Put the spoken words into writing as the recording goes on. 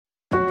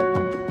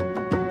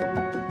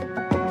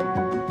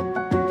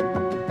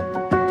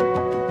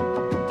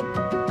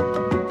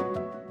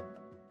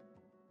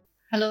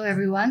Hello,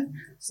 everyone.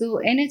 So,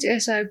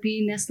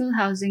 NHSRP, National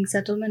Housing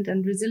Settlement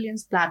and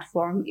Resilience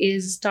Platform,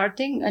 is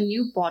starting a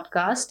new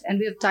podcast, and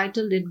we have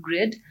titled it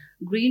GRID,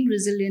 Green,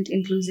 Resilient,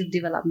 Inclusive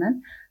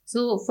Development.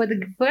 So, for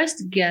the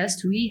first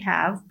guest, we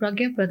have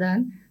Pragya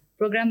Pradhan,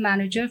 Program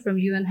Manager from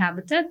UN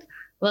Habitat.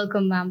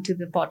 Welcome, ma'am, to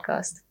the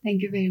podcast.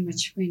 Thank you very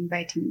much for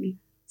inviting me.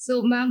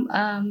 So,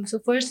 ma'am, so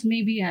first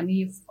maybe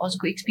हामी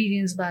हजुरको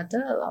एक्सपिरियन्सबाट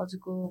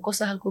हजुरको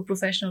कस्तो खालको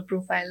professional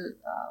profile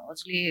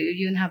हजुरले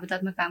UN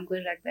हेबिटेटमा काम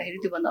गरिराख्दाखेरि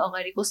त्योभन्दा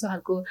अगाडि कस्तो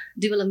खालको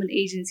डेभलपमेन्ट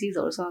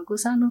एजेन्सिजहरूसँगको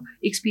सानो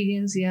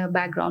एक्सपिरियन्स या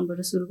ब्याकग्राउन्डबाट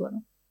सुरु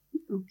गरौँ.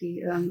 Okay,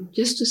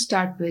 just to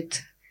start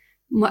with,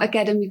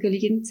 academically,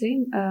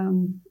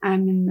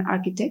 I'm an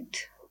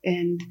architect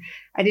and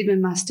I did my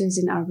master's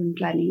in urban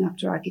planning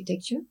after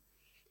architecture.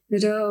 My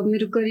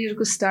career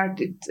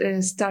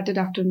started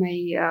after my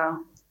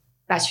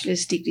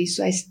bachelor's degree,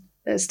 so I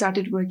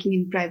started working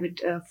in private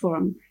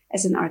firm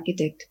as an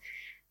architect.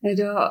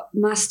 The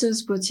master's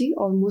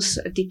almost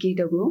a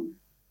decade ago,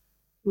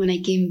 when I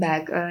came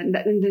back, and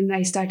then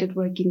I started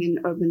working in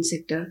urban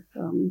sector.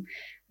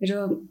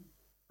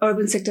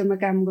 Urban sector ma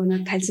kaam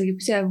गर्न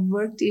थालिसकेपछि I've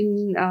worked in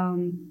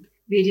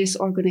various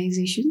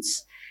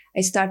organizations.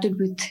 I started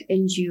with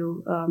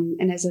NGO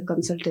and as a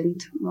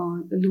consultant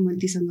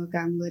लुमन्तीसँग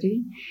काम गरेँ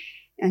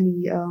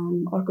अनि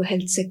अर्को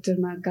health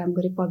सेक्टरमा काम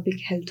गरेँ public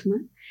हेल्थमा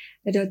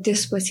र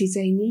त्यसपछि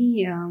चाहिँ नि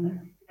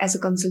एज अ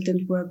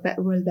कन्सल्टेन्ट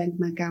वर्ल्ड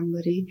ब्याङ्कमा काम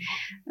गरेँ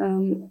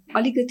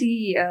अलिकति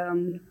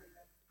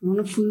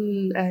फुल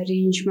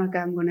रेन्जमा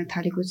काम गर्न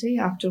थालेको चाहिँ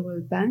after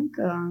world bank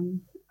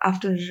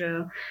after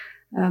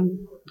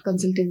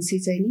consultancy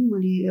चाहिँ नि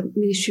मैले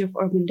ministry of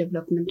urban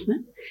डेभलपमेन्टमा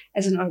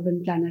as an urban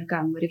planner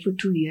काम गरेँ फर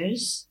 2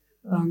 years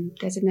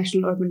त्यहाँ चाहिँ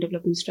नेसनल अर्बन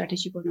डेभलपमेन्ट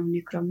स्ट्राटेजी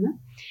बनाउने क्रममा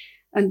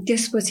अनि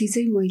त्यसपछि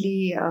चाहिँ मैले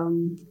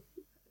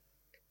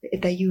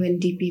यता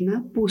युएनडिपीमा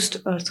post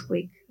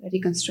earthquake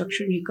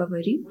reconstruction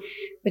recovery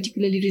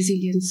particularly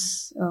resilience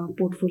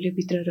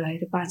पोर्टफोलियोभित्र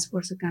रहेर 5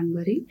 वर्ष काम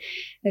गरेँ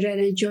र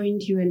आई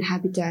joined UN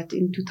habitat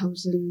in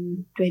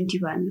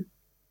 2021.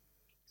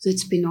 So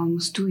it's been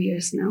almost 2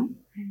 years now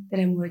that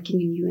I'm working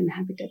in UN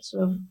Habitat.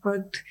 So I've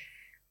worked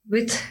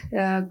with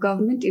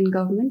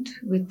government,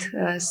 with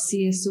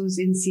CSOs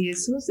in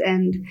CSOs,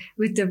 and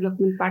with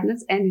development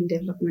partners and in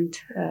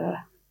development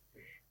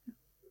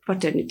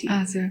fraternity.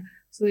 Sir.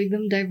 So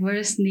एकदम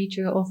diverse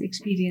nature of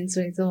experience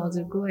रहेछ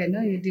हजुरको होइन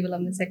यो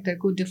development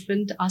सेक्टरको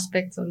different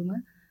आस्पेक्ट्सहरूमा.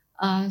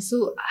 सो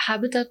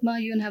हेबिटेटमा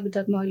UN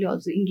हेबिटेटमा अहिले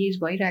हजुर engage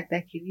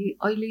भइराख्दाखेरि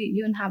अहिले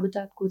UN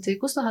हेबिटेटको चाहिँ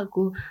कस्तो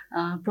खालको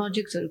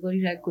प्रोजेक्ट्सहरू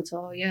गरिरहेको छ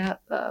या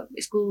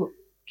यसको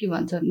के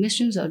भन्छ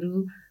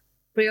मिसन्सहरू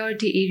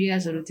प्रायोरिटी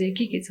एरियाजहरू चाहिँ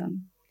के छन्?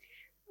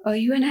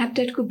 UN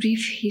Habitat को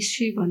brief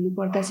history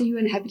भन्नुपर्दा चाहिँ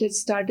UN Habitat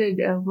started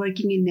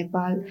working in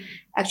Nepal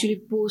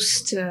actually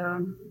post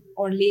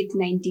or late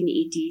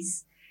 1980s.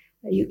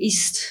 Yo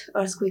east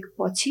earthquake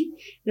पछि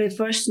र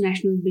first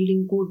national building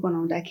code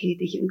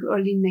बनाउँदाखेरिदेखि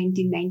early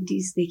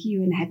 1990s देखि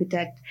UN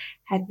habitat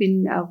had been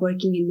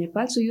working in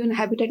Nepal. So UN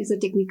Habitat is a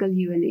technical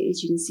UN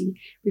agency.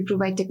 We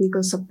provide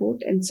technical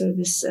support and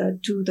service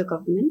to the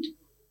government.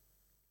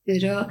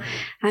 र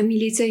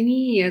हामीले चाहिँ नि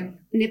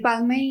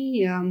नेपालमै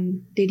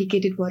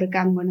dedicated भएर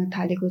काम गर्न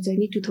थालेको चाहिँ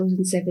नि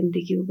 2007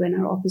 देखि when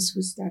our office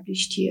was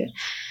established here.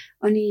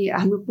 अनि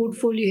हाम्रो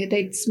पोर्टफोलियो हेर्दा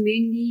it's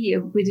mainly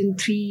within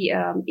 3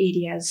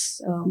 areas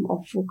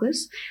of focus.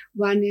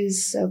 One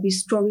is we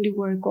strongly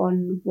work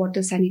on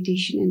water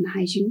sanitation and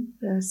hygiene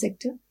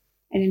sector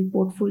and in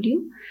portfolio.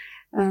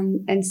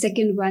 And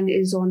second one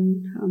is on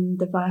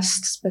the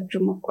vast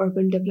spectrum of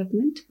urban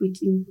development, which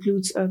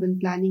includes urban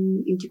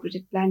planning,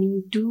 integrated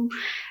planning to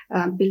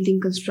building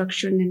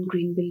construction and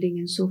green building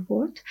and so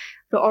forth.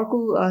 So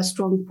अर्को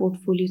strong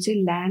portfolio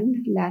चाहिँ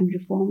land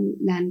reform,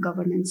 land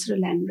governance raw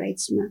land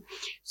rights ma.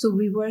 So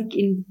we work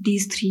in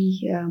these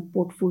 3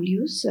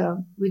 portfolios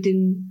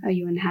within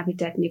UN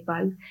Habitat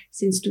Nepal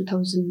since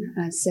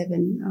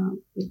 2007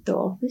 with the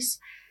office.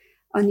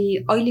 अनि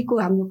अहिलेको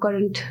हाम्रो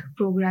current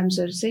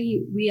प्रोग्राम्सहरू चाहिँ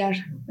we are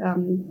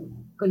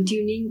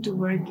continuing to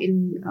work in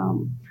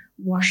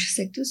wash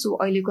sector. सो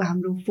अहिलेको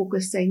हाम्रो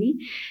focus चाहिँ नि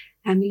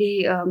हामीले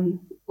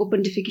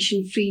open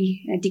डिफिकेसन free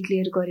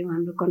declare गऱ्यौँ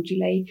हाम्रो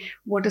कन्ट्रीलाई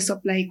वाटर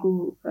सप्लाईको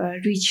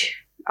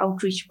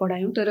आउटरिच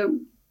बढायौँ तर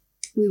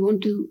we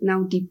want to now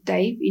deep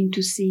dive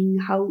into seeing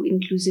how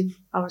inclusive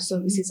our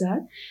services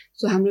are.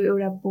 So हाम्रो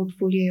एउटा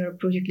पोर्टफोलियो एउटा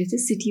प्रोजेक्टले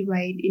चाहिँ सिटी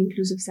वाइड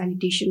इन्क्लुसिभ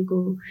सैनिटेसनको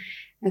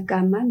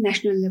काममा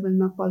नेसनल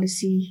लेभलमा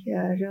पोलिसी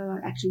र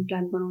एक्सन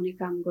प्लान बनाउने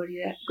काम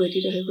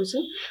गरिरहेको छ.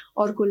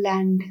 अर्को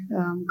ल्यान्ड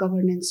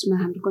गभर्नेन्समा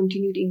हाम्रो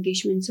कन्टिन्युड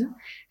इन्गेजमेन्ट छ.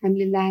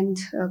 हामीले ल्यान्ड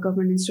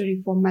गभर्नेन्स र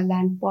रिफर्ममा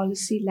ल्यान्ड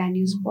पोलिसी ल्यान्ड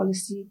युज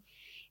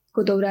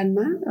पोलिसीको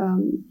दौरानमा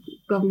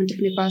गभर्मेन्ट अफ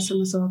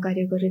नेपालसँग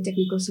सहकार्य गरेर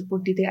टेक्निकल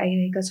सपोर्ट दिँदै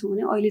आइरहेका छौँ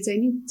भने अहिले चाहिँ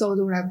नि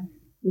 14वटा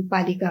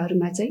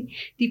पालिकाहरूमा चाहिँ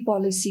ती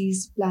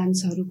पोलिसिज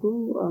प्लान्सहरूको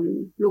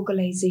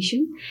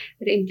लोकलाइजेसन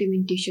र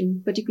इम्प्लिमेन्टेसन,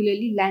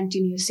 पर्टिकुलरली ल्यान्ड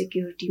टेन्युर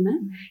सेक्युरिटीमा,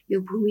 यो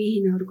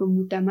भूमिहीनहरूको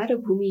मुद्दामा र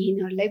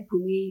भूमिहीनहरूलाई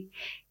भूमि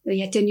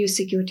या टेन्युर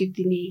सेक्युरिटी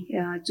दिने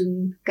जुन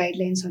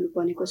गाइडलाइन्सहरू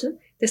बनेको छ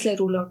त्यसलाई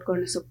रोल आउट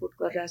गर्न सपोर्ट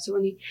गरिरहेको छौँ।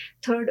 अनि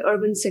थर्ड,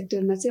 अर्बन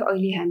सेक्टरमा चाहिँ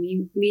अहिले हामी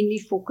mainly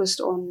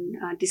focused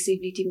on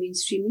disability main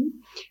streaming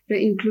र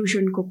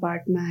इन्क्लुजनको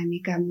पार्टमा हामी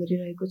काम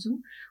गरिरहेको छौँ।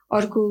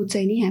 अर्को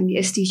चाहिँ नि हामी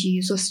एसडिजी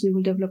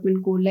सस्टेनेबल डेभलपमेन्ट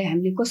गोललाई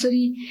हामीले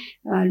कसरी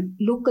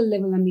लोकल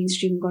लेभलमा मेन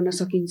स्ट्रिम गर्न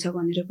सकिन्छ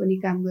भनेर पनि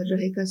काम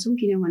गरिरहेका छौँ,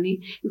 किनभने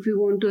if you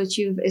want to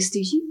achieve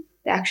SDG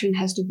the action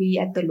has to be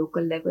at the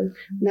local level.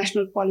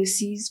 National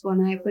policies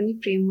बनाए पनि,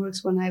 frameworks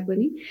बनाए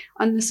पनि,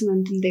 unless and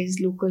until there is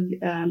local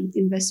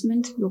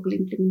investment, local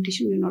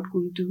implementation, we are not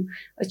going to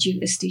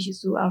achieve SDG.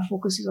 So our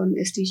focus is on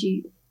SDG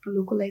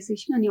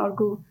localization. And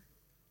also,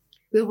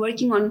 we are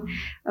working on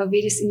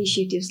various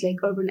initiatives like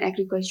urban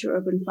agriculture,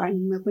 urban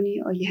farming मा पनि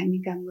अहिले हामी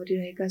काम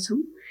गरिरहेका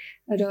छौँ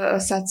र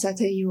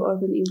साथसाथै यो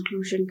urban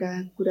इन्क्लुजनका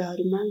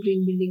कुराहरूमा,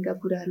 green बिल्डिङका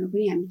कुराहरूमा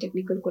पनि हामी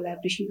टेक्निकल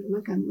कोलाबोरेसनहरूमा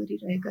काम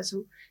गरिरहेका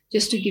छौँ।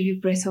 Just to give you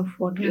breath of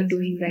what we are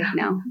doing right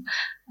now.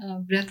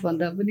 Breath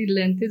भन्दा पनि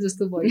लेन्थै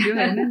जस्तो भयो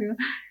होइन।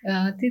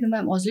 त्यही त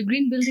म्याम, हजुरले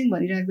green building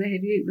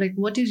भनिराख्दाखेरि like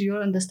what is your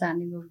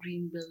understanding of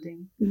green building?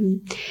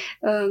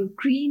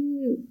 Green,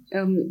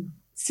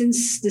 since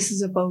this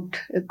is about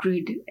a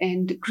grid,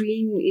 and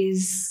green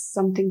is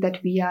something that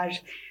we are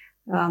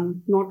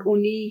not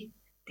only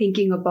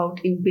thinking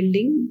about in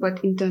building, but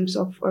in terms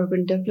of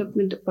urban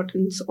development, but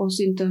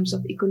also in terms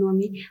of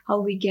economy, how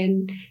we can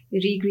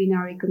regreen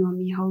our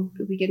economy, how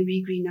we can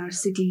regreen our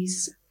cities,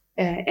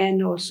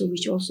 and also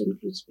which also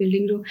includes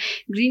building. So,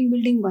 green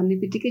building,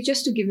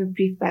 just to give a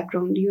brief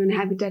background, UN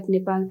Habitat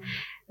Nepal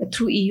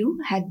through EU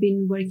had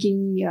been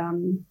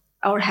working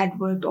or had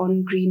worked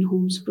on green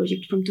homes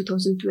project from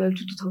 2012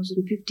 to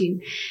 2015.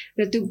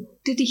 र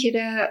त्यतिखेर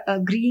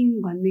green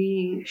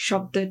भन्ने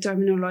शब्द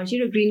terminology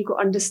र Greenko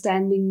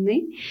understanding नै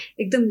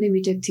एकदम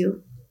limited थियो।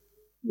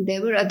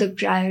 There were other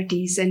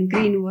priorities and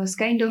green was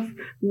kind of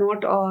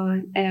not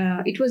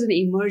it was an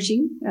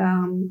emerging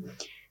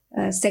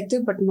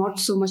sector, but not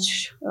so much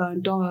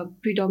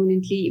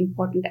predominantly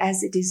important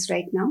as it is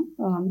right now.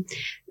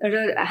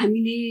 र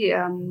हामीले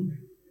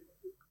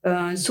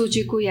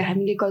सोचेको या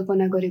हामीले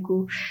कल्पना गरेको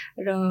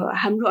र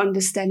हाम्रो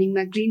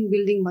अन्डरस्ट्यान्डिङमा ग्रिन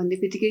बिल्डिङ भन्ने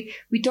बित्तिकै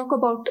we talk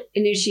about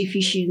energy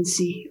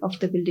efficiency of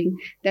the building,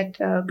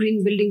 that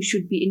green building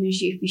should be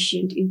energy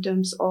efficient in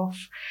terms of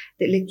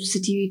the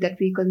electricity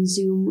that we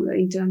consume,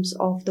 in terms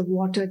of the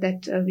water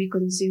that we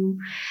consume,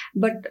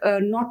 but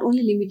not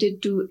only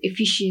limited to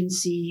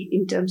efficiency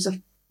in terms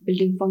of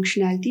building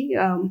functionality.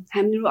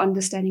 हाम्रो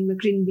अन्डरस्ट्यान्डिङमा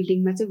green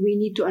बिल्डिङमा चाहिँ we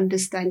need to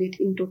understand it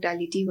in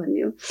totality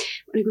भन्ने हो।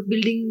 भनेको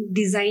building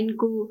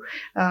डिजाइनको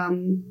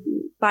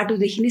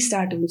पाटोदेखि नै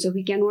start हुन्छ।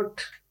 We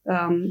cannot,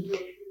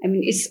 आई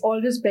मिन it's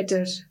always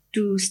better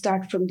to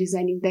start from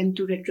designing then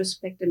to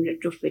retrospect end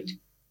retrofit.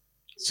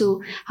 So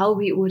how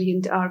we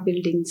orient our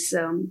buildings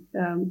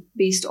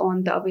based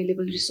on the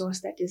available resource,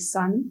 that is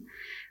sun,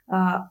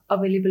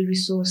 available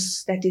resource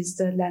that is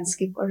the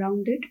landscape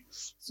around it.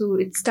 So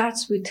it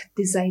starts with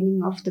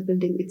designing of the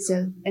building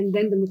itself, and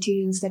then the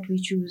materials that we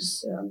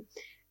choose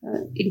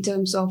in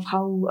terms of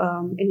how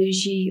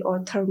energy or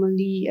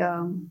thermally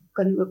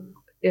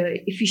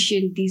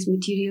efficient these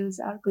materials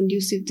are,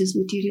 conducive these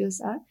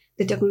materials are,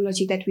 the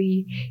technology that we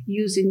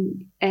use in,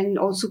 and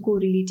also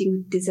correlating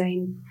with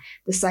design,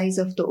 the size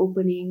of the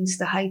openings,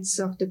 the heights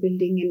of the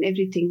building, and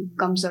everything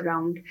comes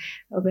around.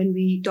 When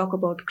we talk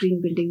about green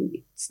building,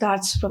 it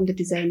starts from the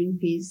designing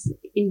phase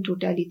in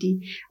totality.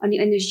 And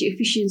energy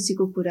efficiency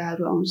ko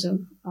kuraharu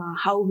aउँछ,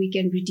 how we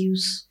can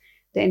reduce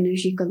the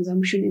energy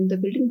consumption in the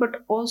building, but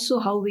also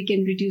how we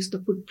can reduce the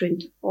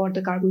footprint or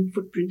the carbon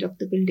footprint of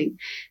the building.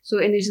 So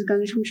energy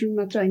consumption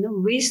मात्र हैन,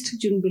 waste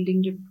जुन building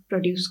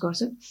produce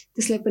गर्छ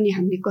त्यसलाई पनि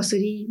हामीले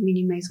कसरी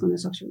minimize गर्न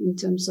सक्छौँ in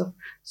terms of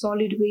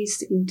solid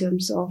waste, in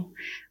terms of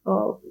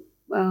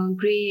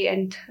gray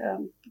and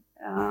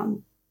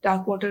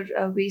dark water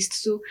waste.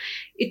 So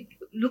it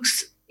looks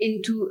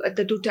into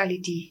the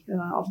totality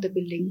of the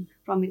building,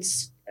 from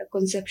its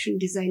conception,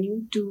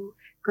 designing to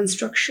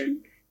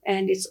construction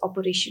and its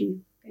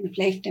operation, kind of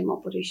lifetime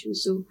operation.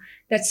 So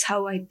that's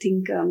how I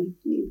think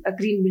a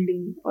green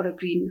building or a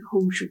green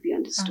home should be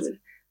understood. Awesome.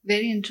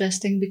 Very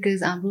interesting,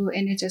 because हाम्रो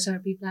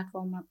NHSRP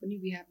प्लेटफर्ममा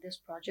पनि we have this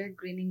project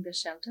greening the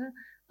shelter.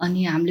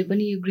 अनि हामीले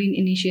पनि यो green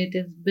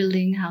initiative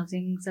building,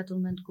 housing,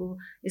 सेटलमेन्टको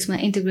यसमा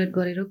integrate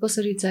गरेर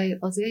कसरी चाहिँ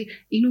अझै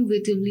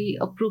innovatively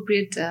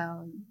appropriate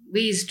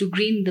ways to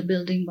green the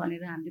building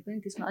भनेर हामीले पनि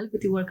त्यसमा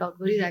अलिकति वर्कआउट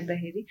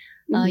गरिराख्दाखेरि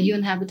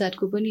युएन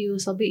ह्याबिटेटको पनि यो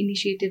सबै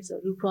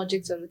इनिसिएटिभ्सहरू,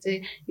 प्रोजेक्ट्सहरू चाहिँ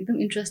एकदम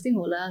इन्ट्रेस्टिङ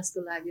होला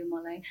जस्तो लाग्यो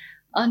मलाई।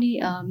 अनि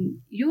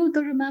यो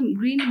तर म्याम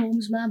ग्रिन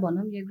होम्समा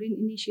भनौँ या ग्रिन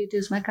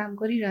इनिसिएटिभ्समा काम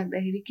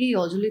गरिराख्दाखेरि केही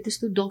हजुरले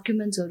त्यस्तो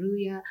डकुमेन्ट्सहरू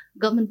या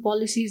गभर्मेन्ट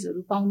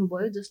पोलिसिजहरू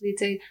पाउनुभयो जसले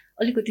चाहिँ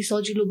अलिकति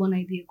सजिलो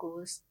बनाइदिएको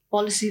होस्?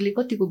 पोलिसीले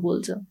कतिको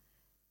बोल्छ?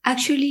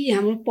 Actually,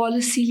 our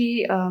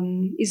policy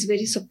is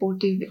very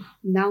supportive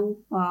now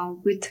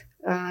with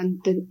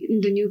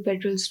in the new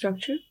federal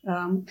structure.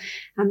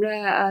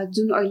 हाम्रा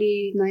जुन अहिले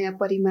नयाँ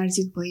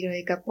परिमार्जित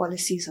भइरहेका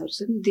पोलिसिजहरू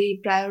छन्, they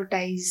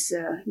prioritize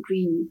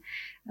green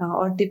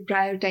or they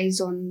prioritize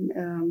on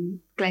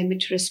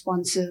climate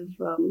responsive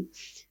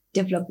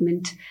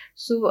development.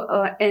 So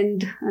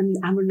and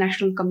our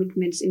national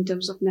commitments in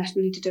terms of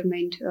nationally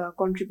determined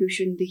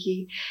contribution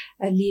देखि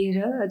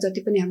लिएर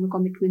जति पनि हाम्रो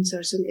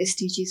कमिटमेन्ट्सहरू छन्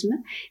SDGs मा,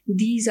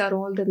 these are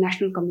all the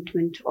national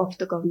commitment of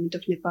the government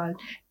of Nepal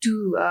to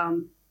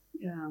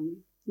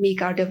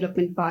make our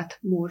development path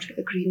more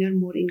greener,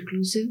 more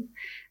inclusive,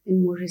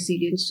 and more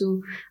resilient.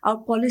 So our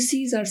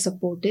policies are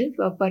supportive,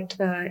 but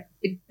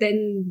it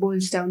then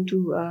boils down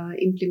to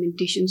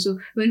implementation. So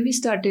when we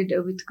started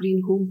with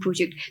Green Home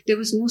Project, there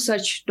was no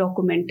such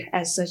document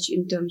as such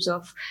in terms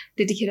of,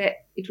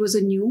 it was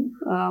a new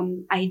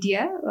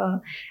idea.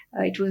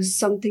 It was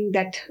something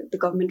that the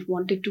government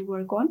wanted to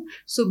work on.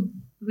 So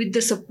with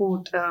the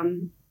support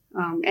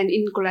and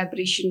in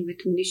collaboration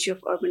with Ministry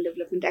of Urban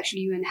Development,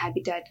 actually UN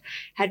Habitat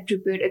had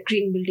prepared a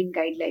green building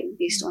guideline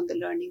based on the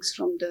learnings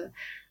from the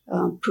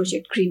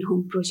project, Green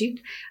Home Project.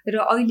 र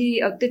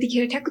अहिले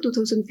त्यतिखेर ठ्याक्क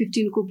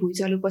 2015 को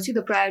भुइँचालोपछि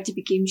the priority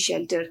became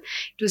shelter.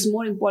 It was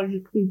more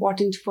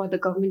important for the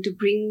government to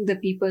bring the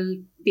people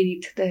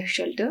beneath the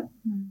shelter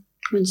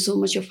when so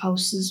much of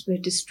houses were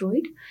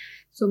destroyed,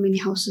 so many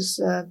houses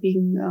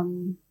being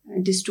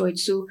destroyed.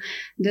 So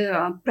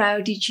the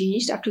priority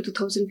changed after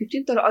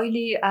 2015. तर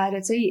अहिले आएर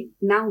चाहिँ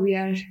now we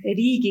are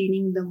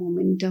regaining the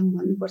momentum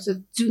भन्नुपर्छ,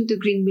 जुन त्यो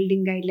green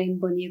building guideline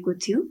बनिएको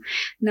थियो.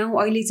 now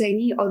अहिले चाहिँ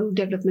नि अरू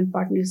डेभलपमेन्ट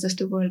पार्टनर्स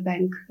जस्तो वर्ल्ड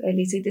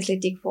ब्याङ्कले चाहिँ त्यसलाई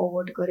टेक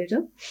फरवर्ड गरेर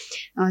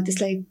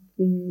त्यसलाई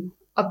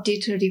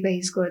अपडेट र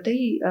रिभाइज गर्दै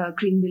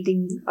ग्रिन बिल्डिङ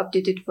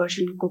अपडेटेड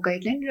भर्सनको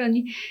गाइडलाइन र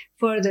अनि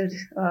फर्दर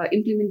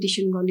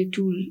इम्प्लिमेन्टेसन गर्ने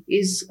tool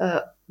is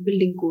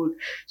building code.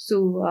 So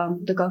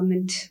the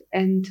government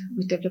and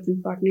with development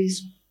partners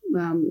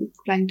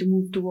planning to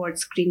move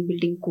towards green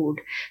building code.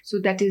 So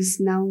that is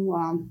now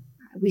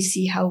we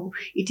see how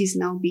it is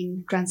now being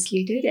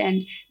translated, and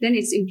then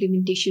its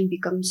implementation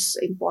becomes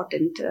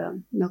important.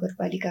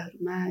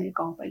 Nagarpalikaharuma,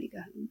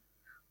 gaunpalikaharuma.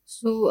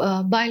 So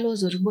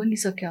bylaws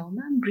बनिसक्यो हो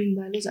ma'am, green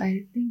bylaws I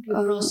think यो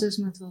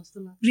प्रोसेसमा छ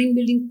जस्तो लाग्छ. Green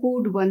building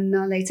code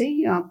भन्नलाई चाहिँ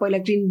पहिला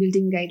green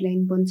building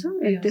guideline बन्छ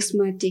अनि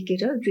त्यसमा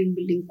टेकेर green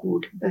building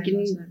code.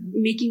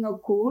 Making a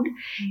code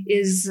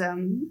is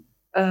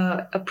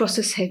a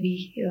process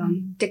heavy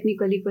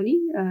technically पनि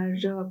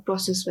र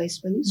process wise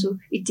पनि, so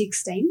it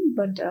takes time,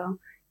 but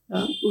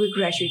we're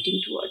graduating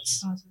towards.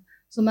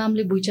 सो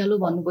म्यामले भुइँचालो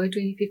भन्नुभयो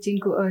 2015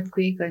 को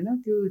अर्थक्वेक होइन,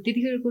 त्यो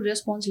त्यतिखेरको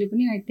रेस्पोन्सले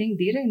पनि आई थिङ्क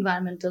धेरै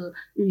इन्भाइरोमेन्टल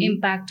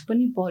इम्प्याक्ट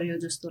पनि पर्यो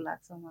जस्तो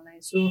लाग्छ मलाई.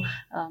 सो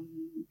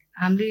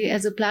हामीले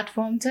एज अ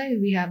प्लेटफर्म चाहिँ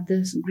we have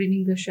this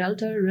greening the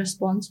shelter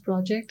response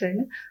project होइन,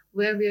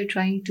 where we are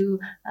trying to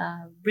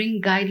bring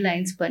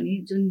guidelines पनि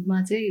जुनमा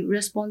चाहिँ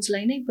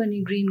रेस्पोन्सलाई नै पनि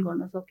ग्रिन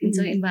गर्न सकिन्छ,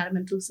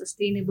 इन्भाइरोमेन्टल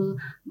सस्टेनेबल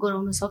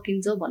गराउन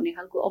सकिन्छ भन्ने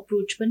खालको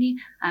अप्रोच पनि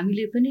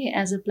हामीले पनि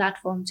एज अ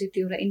प्लेटफर्म चाहिँ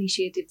त्यो एउटा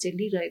इनिसिएटिभ चाहिँ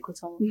लिइरहेको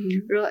छौँ.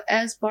 र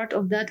as part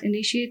of that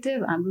initiative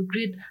हाम्रो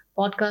ग्रिड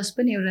पडकास्ट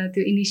पनि एउटा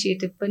त्यो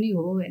इनिसिएटिभ पनि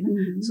हो होइन.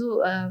 सो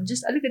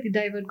जस्ट अलिकति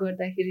डाइभर्ट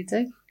गर्दाखेरि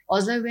चाहिँ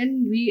हजुरलाई वेन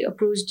वी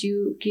अप्रोच यु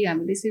कि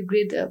हामीले चाहिँ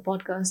ग्रिड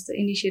पडकास्ट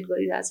इनिसिएट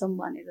गरिरहेछौँ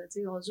भनेर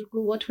चाहिँ हजुरको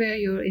वाट where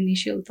your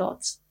initial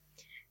thoughts?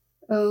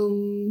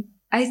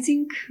 I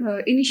think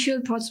initial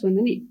thoughts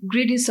भन्दा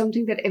grid is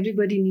something that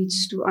everybody needs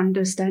to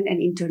understand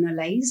and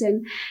internalize,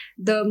 and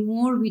the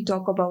more we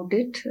talk about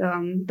it,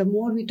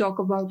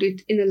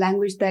 in a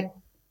language that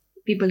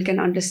people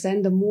can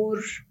understand, the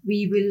more we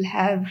will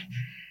have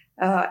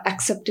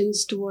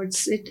acceptance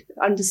towards it,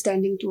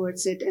 understanding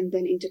towards it, and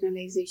then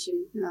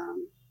internalization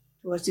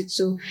towards it.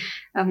 So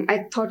I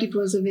thought it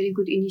was a very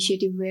good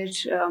initiative where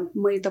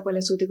मैले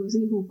तपाईलाई सोधेको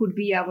थिएँ who could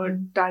be our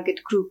target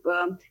group,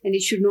 and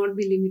it should not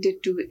be limited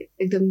to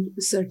एकदम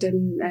certain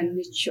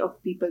niche of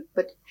people,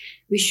 but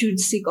we should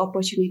seek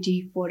opportunity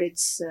for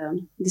its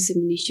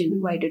dissemination,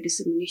 wider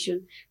dissemination,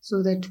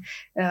 so that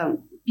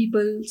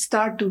people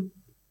start to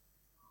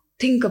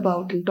think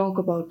about and talk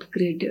about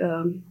grid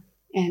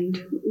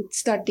and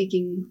start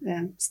taking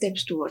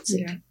steps towards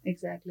it. Yeah,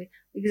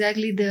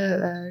 exactly the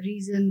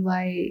reason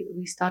why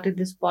we started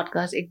this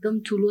podcast एकदम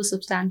ठुलो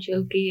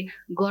सब्स्टान्शियल के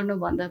गर्न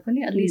भन्दा पनि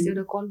at least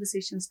एउटा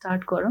conversation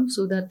start गरौँ,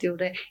 so that त्यो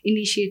एउटा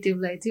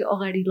इनिसिएटिभलाई चाहिँ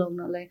अगाडि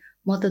लग्नलाई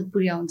मद्दत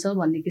पुर्याउँछ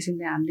भन्ने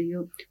किसिमले हामीले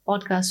यो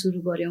पडकास्ट सुरु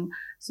गऱ्यौँ.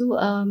 सो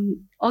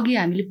अघि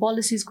हामीले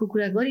पोलिसिजको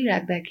कुरा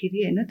गरिराख्दाखेरि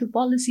होइन, त्यो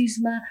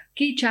पोलिसिजमा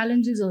केही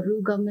च्यालेन्जेसहरू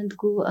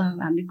गभर्मेन्टको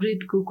हामीले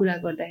ग्रिडको कुरा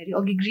गर्दाखेरि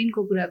अघि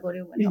ग्रिनको कुरा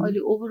गऱ्यौँ भने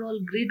अहिले ओभरअल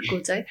ग्रिडको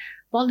चाहिँ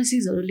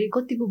पोलिसिजहरूले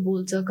कतिको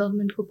बोल्छ,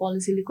 गभर्मेन्टको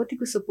पोलिसीले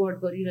कतिको सपोर्ट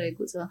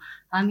गरिरहेको छ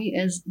हामी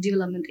एज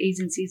डेभलपमेन्ट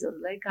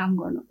एजेन्सिजहरूलाई काम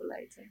गर्नको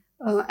लागि चाहिँ?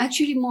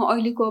 एक्चुअली म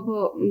अहिलेको अब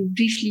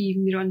ब्रिफली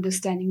मेरो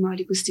अन्डरस्ट्यान्डिङमा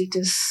अहिलेको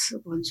स्टेटस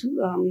भन्छु.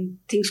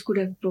 थिङ्स कुड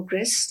हेभ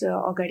प्रोग्रेस्ड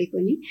अगाडि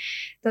पनि,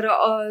 तर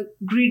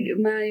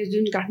ग्रिडमा यो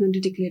जुन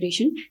काठमाडौँ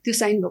डिक्लेरेसन त्यो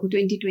साइन भएको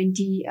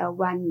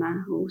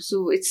 2021 हो. सो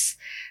इट्स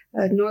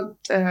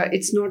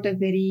नट अ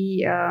भेरी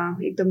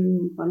एकदम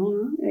भनौँ न,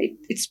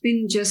 it's been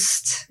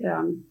just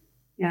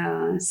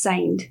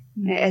signed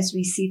as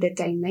we see the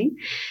timeline.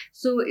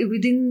 So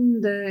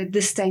within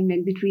this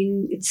timeline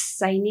between its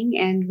signing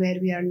and where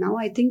we are now,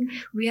 I think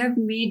we have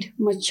made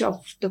much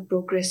of the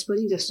progress.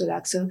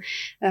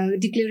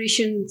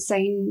 Declaration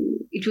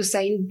it was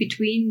signed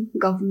between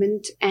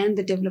government and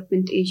the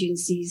development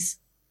agencies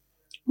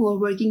who are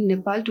working in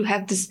Nepal to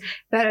have this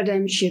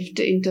paradigm shift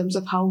in terms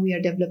of how we are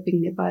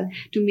developing Nepal,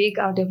 to make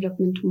our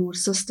development more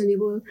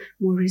sustainable,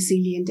 more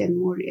resilient, and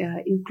more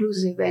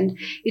inclusive. And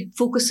it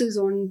focuses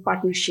on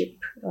partnership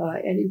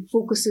and it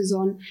focuses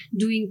on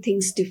doing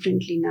things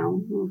differently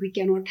now. We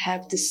cannot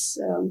have this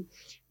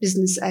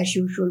business as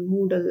usual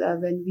model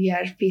when we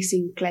are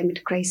facing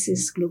climate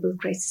crisis, global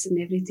crisis, and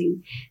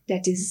everything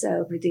that is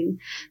within.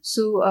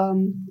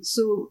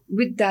 So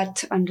with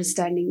that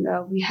understanding,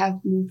 we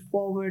have moved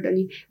forward.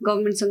 अनि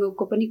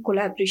गभर्मेन्टसँगको पनि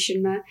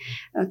कोलाबोरेसनमा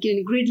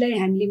किनभने ग्रिडलाई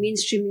हामीले main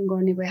streaming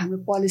गर्ने भए हाम्रो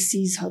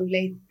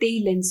पोलिसिजहरूलाई त्यही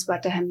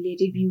लेन्सबाट हामीले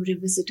review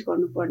revisit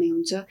गर्नुपर्ने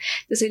हुन्छ.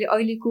 त्यसैले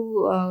अहिलेको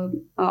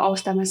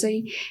अवस्थामा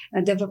चाहिँ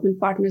development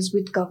partners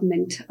with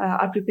government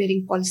are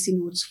preparing policy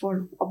notes for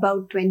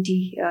about 20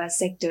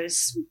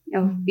 sectors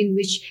in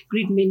which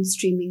grid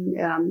mainstreaming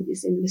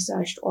is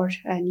envisaged or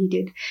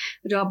needed.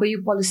 र अब यो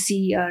पोलिसी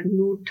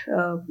नोट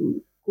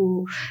को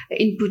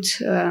इनपुट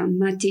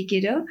मा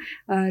टेकेर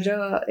र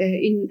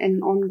in an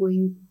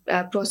ongoing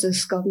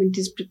process, government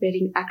is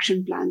preparing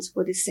action plans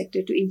for this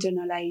sector to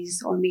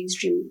internalize or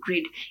mainstream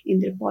grid in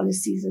their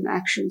policies and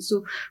actions.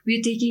 So we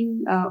are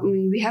taking,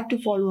 we have to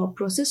follow a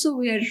process. So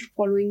we are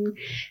following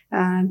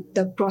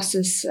the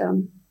process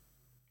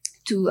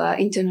to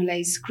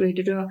internalize grid.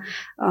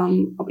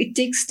 It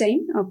takes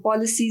time.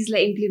 Policies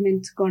like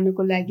implement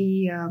garnako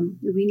lagi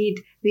we need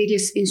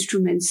various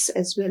instruments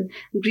as well.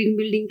 Green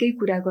building kai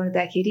कुरा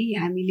गर्दाखेरि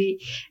हामीले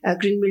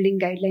green building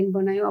guideline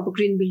बनायो. अब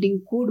green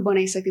building code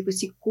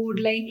बनाइसकेपछि code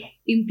लाई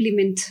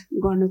implement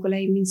गर्नको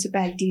लागि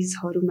म्युनिसिपालिटिज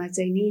हरुमा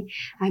चाहिँ नि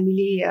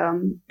हामीले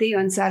त्यही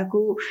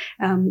अनुसारको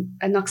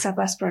नक्सा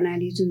पास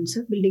प्रणाली जुन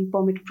छ बिल्डिङ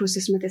पर्मिट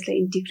प्रोसेसमा त्यसलाई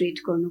इन्टिग्रेट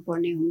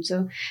गर्नुपर्ने हुन्छ.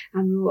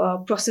 हाम्रो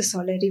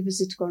प्रोसेसहरुलाई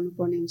रिभिजिट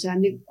गर्नुपर्ने हुन्छ.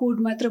 हामीले कोड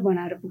मात्र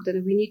बनाएर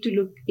पुग्दैन. We need to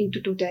look into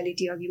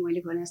totality. अघि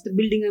मैले भने जस्तो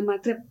बिल्डिङमा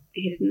मात्र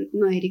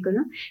नहेरिकन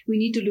we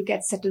need to look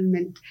at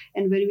settlement,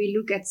 and when we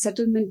look at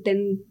settlement,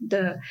 then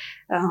the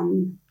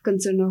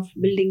concern of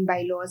building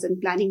bylaws and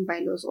planning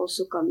bylaws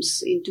also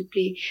comes into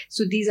play.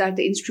 So these are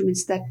the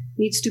instruments that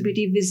needs to be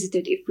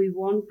revisited if we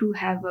want to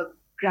have a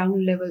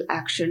ground level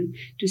action,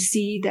 to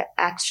see the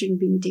action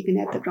being taken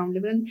at the ground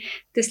level, and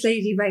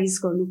त्यसलाई revise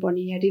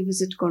गर्नुपर्ने या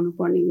revisit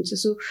गर्नुपर्ने हुन्छ.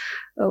 So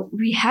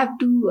we have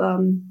to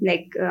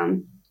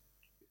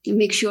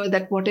make sure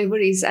that whatever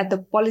is at the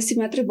policy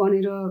मात्र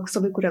बनेर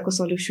सबै कुराको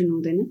solution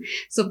हुँदैन.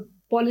 So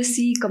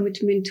policy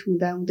commitment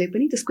हुँदा हुँदै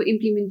पनि त्यसको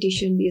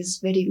implementation is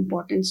very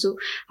important. So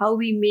how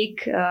we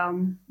make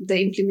the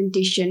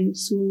implementation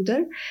smoother,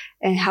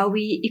 and how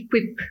we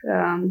equip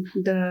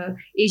the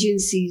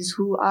agencies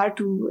who are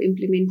to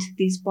implement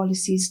these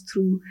policies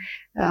through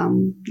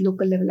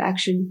local level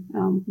action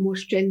more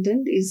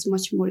strengthened is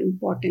much more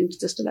important.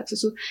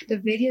 So the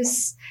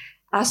various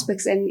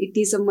aspects, and it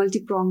is a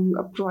multi-pronged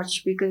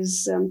approach,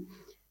 because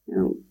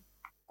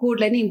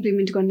कोडलाई नै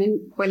implement गर्न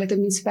पहिला त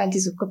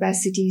म्युनिसिपालिटिजको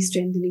capacity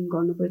strengthening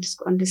गर्नुपर्यो,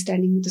 त्यसको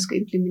understanding, त्यसको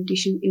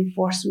implementation,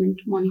 enforcement,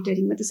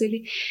 मोनिटरिङमा. त्यसैले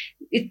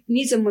it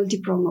needs a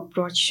multiprong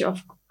approach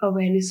of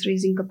awareness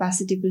raising,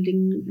 capacity building,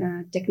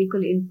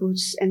 technical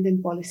inputs, and then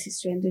policy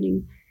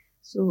strengthening.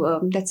 So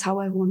that's how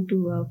I want to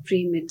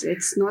frame it.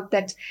 It's not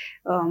that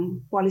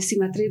policy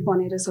मात्रै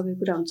बनेर सबै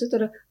कुरा हुन्छ,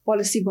 तर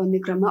policy बन्ने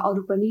क्रममा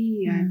अरु पनि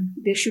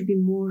there should be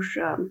more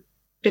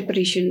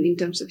preparation in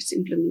terms of its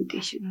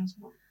implementation.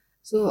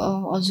 So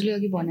हजुरले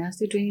अघि भने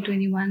जस्तै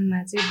 2021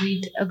 मा चाहिँ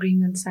ग्रिड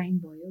एग्रीमेन्ट साइन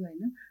भयो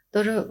हैन,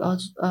 तर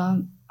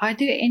are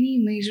there any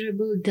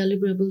measurable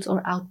deliverables or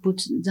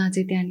outputs जहाँ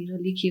चाहिँ त्यहाँनिर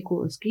लेखिएको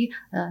होस् कि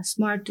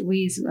स्मार्ट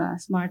वेज,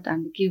 स्मार्ट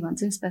हामीले के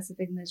भन्छ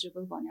स्पेसिफिक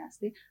मेजरेबल भने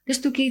जस्तै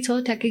त्यस्तो केही छ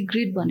ठ्याक्कै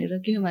ग्रिड भनेर?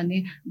 किनभने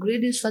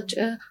grid is such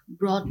a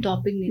broad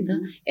topic नि त.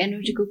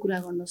 एनर्जीको कुरा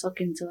गर्न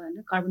सकिन्छ हैन,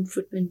 कार्बन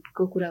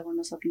फुटप्रिन्टको कुरा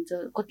गर्न सकिन्छ,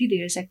 कति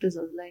धेरै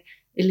सेक्टर्सहरूलाई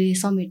यसले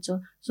समेट्छ.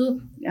 सो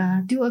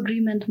त्यो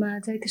एग्रीमेन्टमा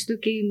चाहिँ त्यस्तो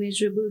केही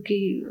मेजरेबल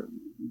केही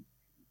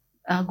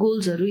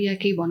गोल्सहरू या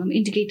केही भनौँ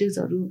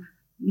इन्डिकेटर्सहरू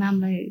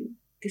म्यामलाई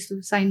त्यस्तो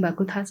साइन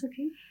भएको थाहा छ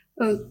कि?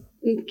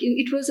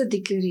 It was a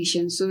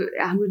declaration. So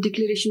our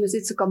declaration was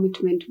it's a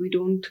commitment. We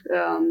don't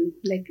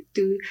like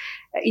to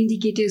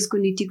indicators ko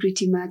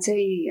nitty-gritty ma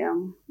chai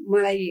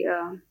malai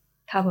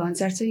थाहा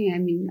भएअनुसार चाहिँ I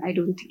mean I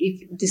don't think if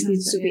this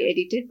needs to be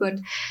edited, but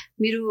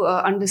मेरो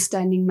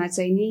understanding मा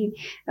चाहिँ नि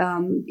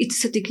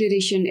it's a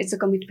declaration, it's a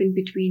commitment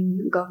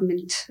between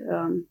government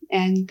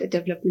and the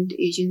development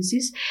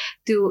agencies.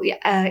 त्यो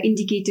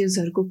indicators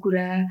हरुको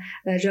कुरा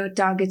र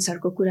targets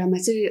हरुको कुरामा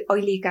चाहिँ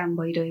अहिले काम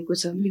भइरहेको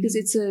छ, because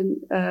it's a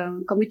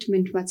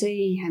commitment मा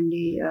चाहिँ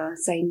हामीले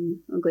साइन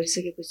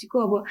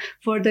गरिसकेपछिको अब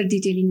further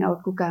detailing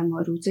out को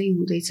कामहरु चाहिँ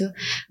हुँदैछ.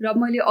 र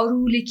मैले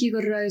अरूले के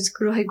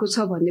गरिरहेको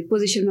छ भन्ने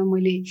पोजिसनमा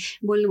मैले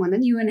बोल्नुभन्दा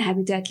नि युएन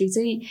ह्याबिट्याटले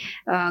चाहिँ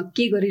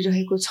के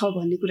गरिरहेको छ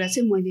भन्ने कुरा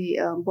चाहिँ मैले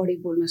बढी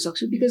बोल्न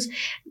सक्छु because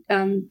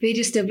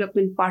various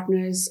development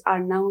partners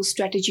are now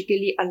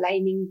strategically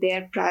aligning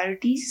their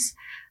priorities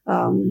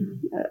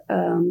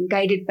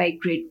guided by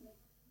grid.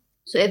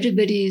 So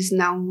everybody is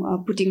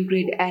now putting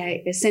grid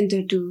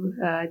center to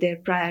their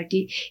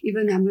priority.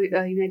 Even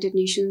United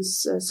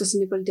Nations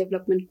Sustainable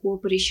Development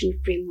Cooperation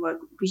Framework,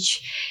 which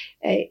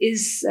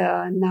is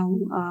now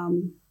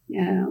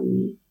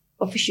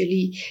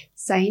officially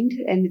signed,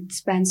 and it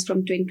spans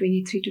from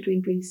 2023 to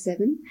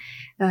 2027.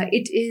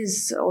 It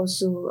is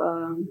also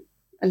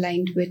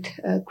aligned with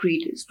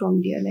grid,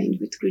 strongly aligned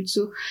with grid.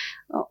 So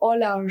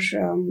all our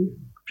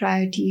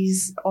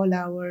priorities, all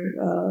our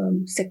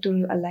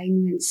sectoral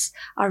alignments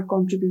are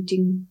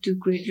contributing to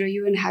grid. र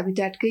UN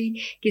Habitatकै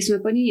केसमा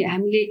पनि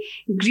हामीले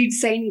grid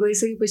sign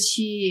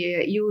गरिसकेपछि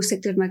यो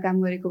सेक्टरमा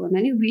काम गरेको भन्दा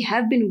नि we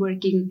have been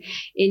working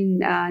in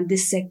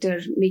this sector,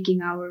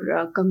 making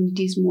our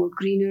communities more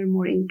greener,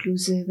 more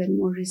inclusive and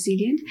more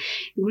resilient.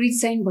 Grid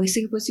sign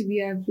भइसकेपछि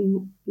we have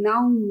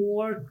now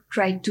more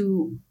tried to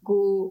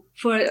go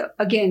for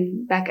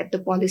again back at the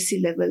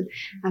policy level.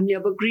 हामीले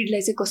अब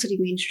ग्रिडलाई चाहिँ कसरी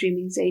main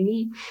streaming चाहिँ नि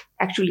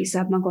actual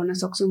हिसाबमा गर्न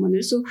सक्छौँ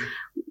भनेर. So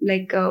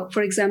like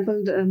for example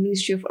the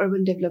ministry of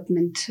urban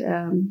development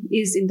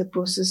is in the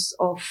process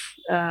of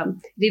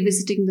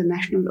revisiting the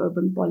national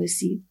urban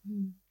policy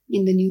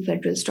in the new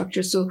federal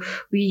structure. So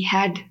we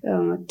had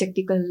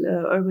technical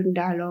urban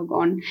dialogue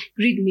on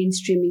grid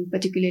mainstreaming,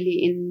 particularly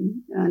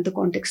in the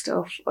context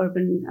of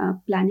urban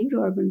planning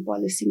or urban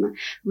policy,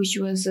 which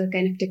was a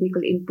kind of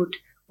technical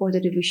input for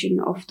the revision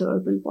of the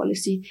urban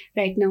policy.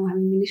 Right now,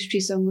 having ministry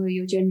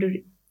your gender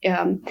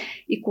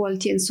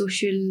equality and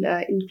social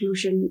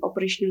inclusion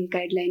operational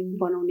guideline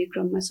बनाउने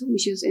क्रममा छ,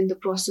 which is in the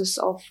process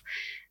of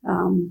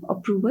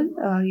approval.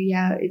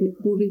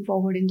 Moving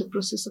forward in the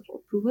process of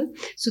approval.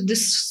 So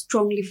this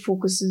strongly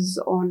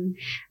focuses on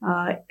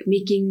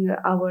making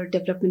our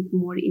development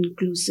more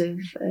inclusive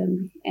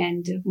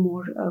and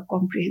more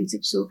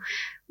comprehensive. So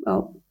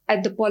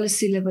at the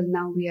policy level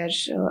now, we are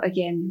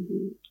again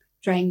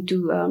trying to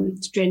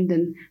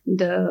strengthen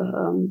the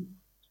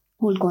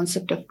whole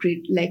concept of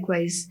grid.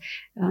 Likewise,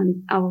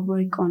 our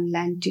work on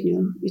land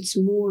tenure, it's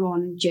more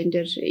on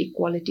gender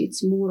equality,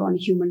 it's more on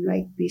human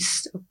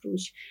right-based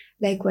approach.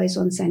 Likewise,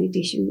 on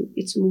sanitation,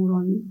 it's more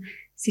on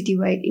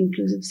citywide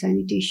inclusive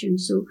sanitation.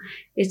 So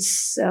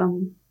it's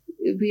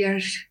we are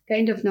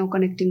kind of now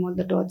connecting all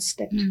the dots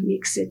that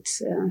makes it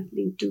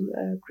linked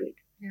to grid.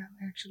 Yeah,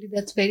 actually,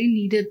 that's very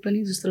needed.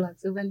 Pani jasto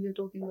lagcha. When we're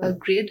talking about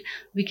grid,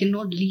 we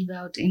cannot leave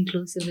out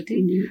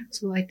inclusivity.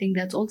 So I think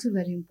that's also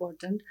very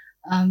important.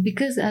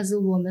 Because as a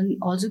woman,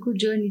 हजुरको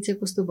journey चाहिँ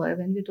कस्तो भयो,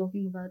 when we're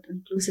talking about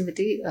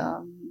inclusivity,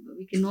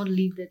 we cannot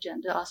leave the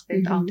gender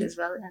aspect out as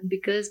well. And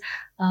because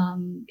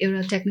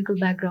एउटा technical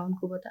background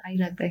को बाट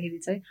आइराख्दाखेरि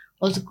चाहिँ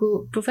हजुरको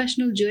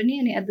professional journey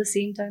and at the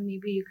same time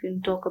maybe you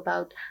can talk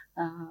about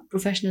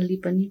professionally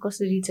पनि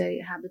कसरी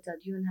चाहिँ habitat,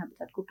 UN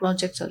habitat को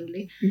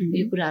projectsहरूले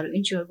यो कुराहरू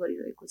ensure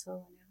गरिरहेको छ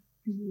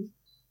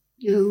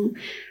भनेर.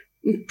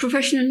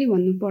 Professionally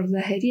भन्नु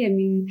पर्दाखेरि, I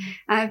mean,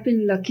 I have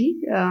been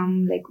lucky.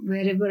 Like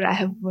wherever I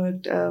have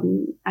worked,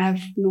 I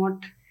have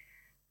not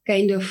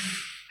kind of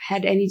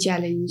had any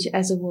challenge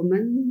as a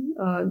woman,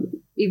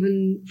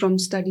 even from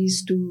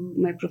studies to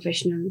my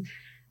professional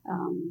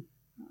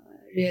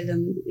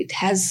realm. It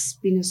has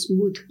been a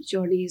smooth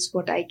journey, is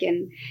what I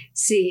can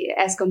say,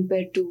 as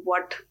compared to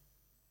what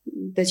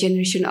the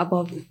generation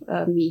above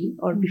me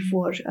or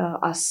before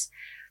us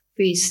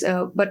faced.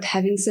 But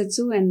having said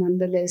so, and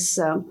nonetheless,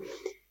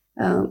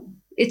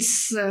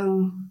 it's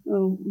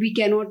we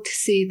cannot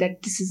say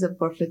that this is a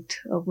perfect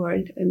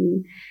world. I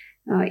mean,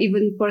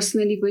 even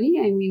personally,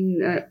 I mean,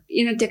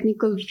 in a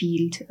technical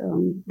field,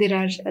 there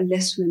are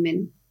less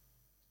women,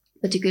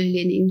 particularly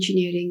in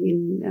engineering,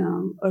 in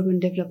urban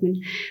development.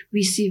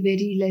 We see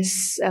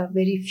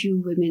very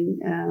few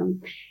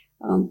women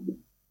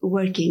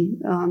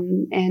working,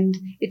 and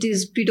it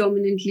is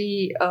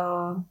predominantly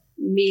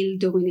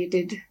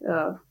male-dominated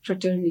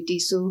fraternity.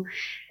 So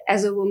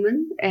as a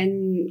woman,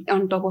 and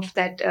on top of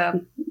that,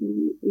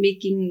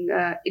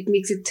 it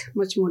makes it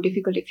much more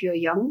difficult if you're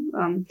young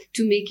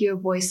to make your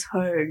voice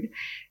heard.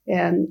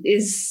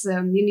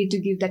 You need to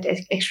give that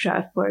extra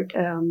effort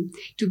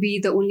to be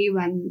the only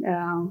one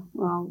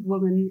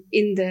woman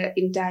in the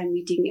entire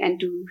meeting, and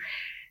to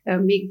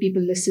make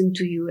people listen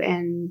to you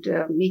and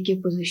make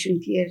your position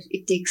clear.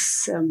 It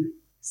takes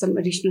some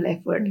additional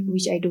effort,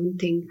 which I don't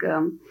think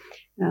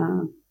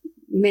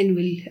men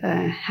will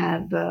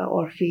have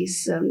or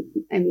face. I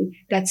mean,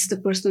 that's the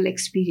personal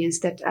experience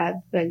that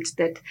I've felt,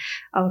 that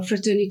our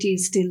fraternity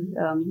is still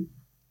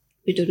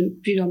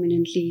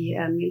predominantly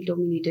male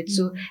dominated.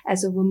 So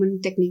as a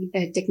woman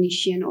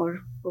technician or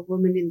a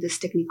woman in this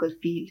technical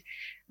field,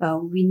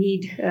 we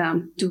need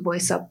to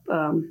voice up,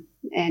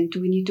 and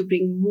we need to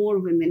bring more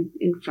women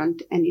in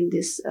front and in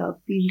this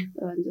field.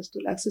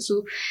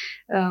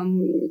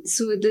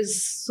 So there's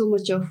so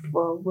much of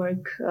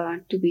work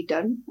to be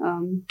done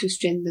to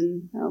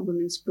strengthen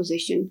women's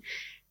position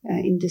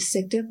in this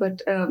sector.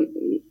 But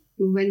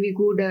when we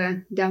go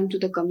down to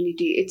the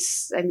community,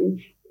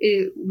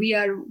 we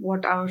are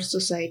what our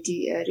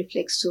society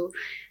reflects. So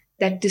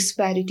that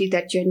disparity,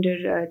 that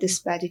gender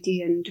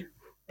disparity, and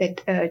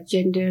that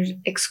gender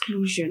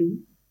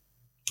exclusion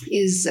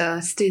is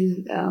still,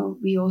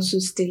 we also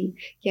still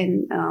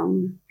can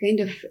kind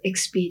of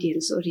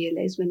experience or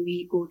realize when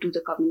we go to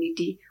the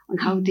community on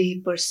how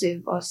they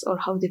perceive us or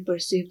how they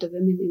perceive the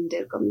women in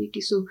their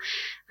community. So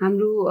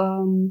हाम्रो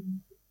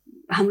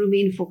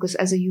main focus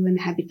as a UN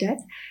Habitat,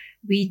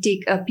 we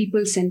take a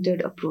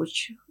people-centered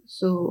approach.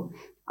 So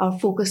our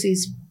focus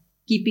is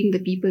keeping the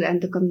people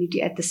and the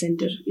community at the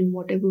center in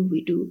whatever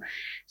we do.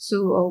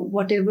 So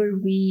whatever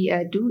we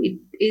do, it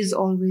is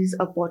always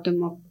a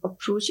bottom-up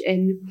approach.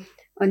 And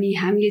अनि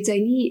हामीले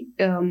चाहिँ नि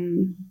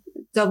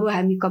जब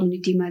हामी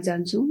कम्युनिटीमा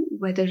जान्छौँ,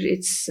 whether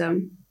it's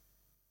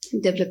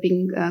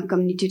developing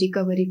community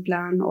recovery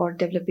plan or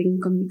developing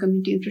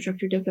community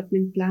infrastructure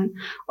development plan,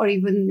 or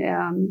even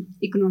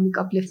economic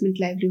upliftment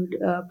livelihood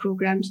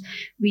programs,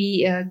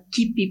 we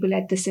keep people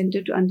at the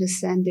center to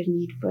understand their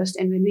need first.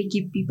 And when we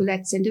keep people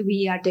at center,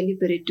 we are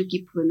deliberate to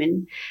keep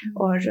women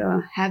or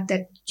have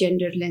that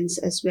gender lens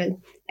as well,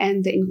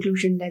 and the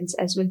inclusion lens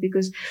as well,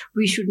 because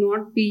we should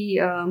not be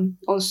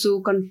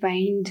also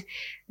confined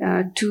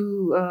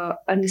to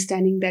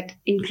understanding that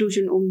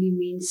inclusion only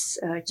means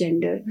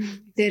gender.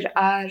 There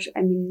are,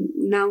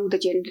 now the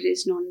gender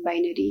is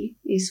non-binary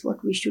is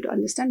what we should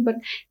understand, but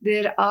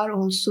there are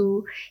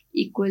also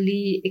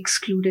equally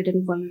excluded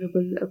and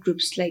vulnerable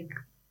groups like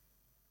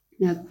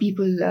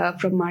people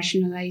from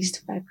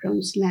marginalized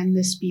backgrounds,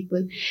 landless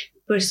people,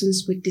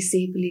 persons with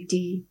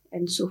disability,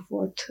 and so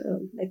forth,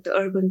 like the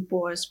urban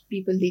poor,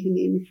 people living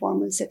in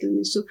informal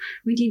settlements. So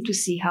we need to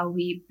see how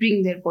we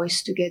bring their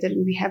voice together,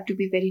 and we have to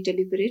be very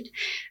deliberate.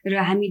 र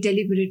हामी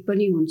deliberate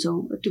पनि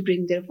हुन्छौँ to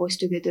bring their voice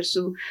together.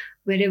 So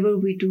wherever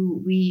we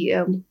do, we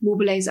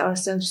mobilize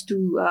ourselves to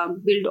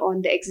build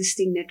on the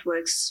existing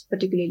networks,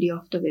 particularly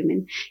of the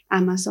women,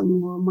 Ama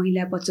Samuha,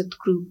 Mahila Bachat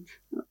group,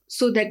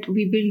 so that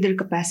we build their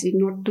capacity,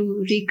 not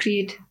to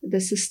recreate the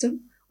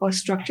system or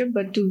structure,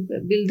 but to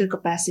build the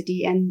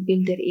capacity and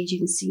build their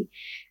agency.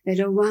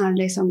 र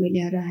उहाँहरूलाई सँगै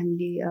ल्याएर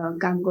हामीले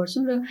काम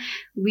गर्छौँ र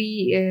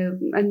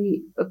अनि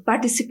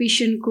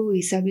पार्टिसिपेसनको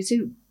हिसाबले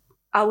चाहिँ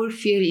our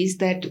fear is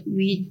that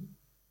we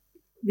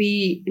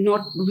do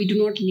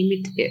not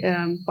limit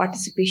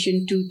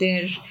participation to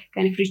their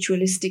kind of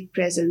ritualistic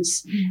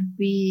presence.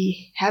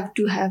 We have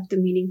to have the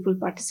meaningful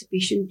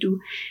participation to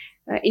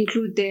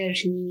include their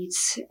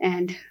needs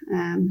and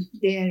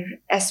their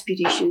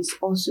aspirations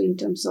also in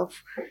terms of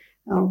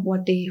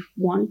what they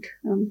want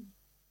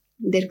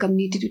their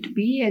community to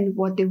be and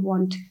what they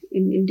want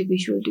an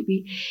individual to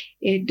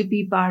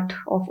be part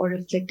of or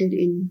reflected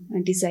in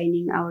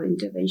designing our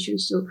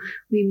interventions. So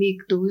we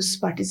make those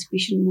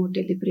participation more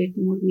deliberate,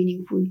 more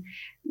meaningful.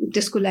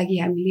 त्यसको लागि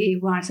हामीले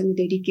उहाँसँग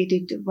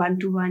dedicated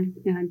 1-to-1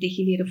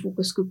 देखि लिएर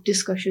focus group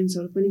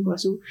डिस्कसन्सहरू पनि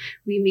गर्छौँ.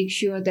 We make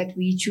sure that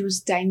we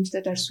choose times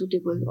that are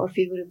suitable or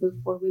favorable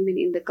for women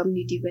in the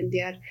community when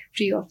they are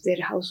free of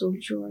their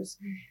household chores.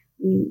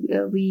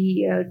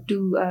 We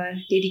do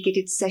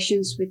dedicated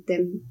sessions with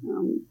them,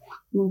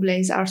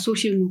 mobilize our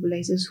social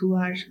mobilizers who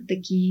are the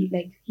key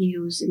like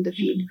heroes in the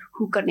field,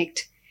 who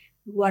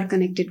are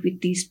connected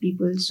with these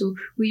people. So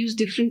we use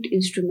different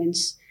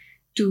instruments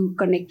to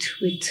connect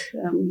with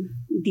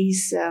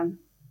these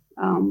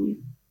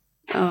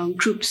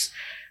groups,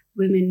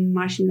 women,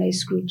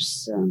 marginalized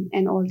groups,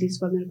 and all these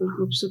vulnerable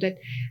groups, so that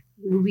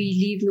we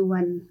leave no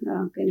one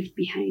kind of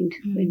behind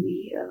when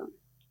we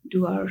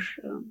do our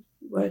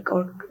work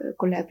or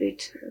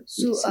collaborate.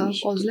 So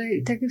हजुरलाई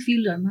ठ्याक्कै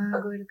फिल्डहरुमा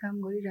गएर काम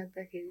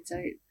गरिराख्दाखेरि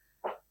चाहिँ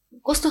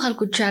कस्तो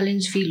खालको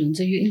challenge fill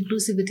हुन्छ यो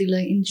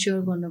इन्क्लुसिभिटीलाई ensure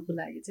गर्नको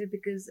लागि चाहिँ,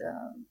 because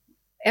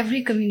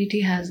every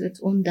community has its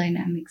own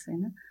dynamics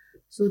हैन.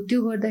 सो त्यो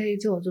गर्दाखेरि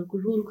चाहिँ हजुरको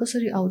रोल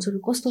कसरी आउँछ र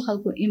कस्तो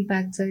खालको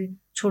इम्प्याक्ट चाहिँ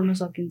छोड्न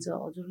सकिन्छ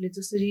हजुरले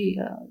जसरी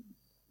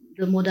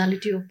the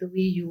modality of the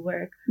way you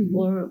work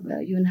or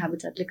UN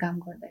Habitatले काम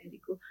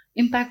गर्दाखेरिको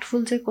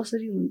इम्प्याक्टफुल चाहिँ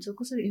कसरी हुन्छ,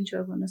 कसरी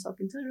इन्स्योर गर्न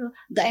सकिन्छ र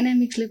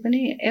डाइनामिक्सले पनि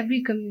एभ्री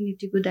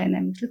कम्युनिटीको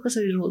डाइनामिक्सले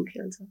कसरी रोल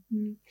खेल्छ?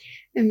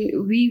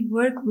 We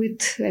work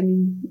with,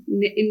 in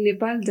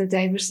Nepal, the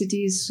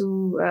diversity is so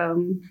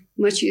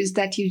much is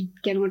that you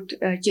cannot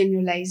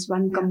generalize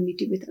one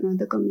community with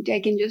another community. I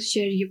can just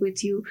share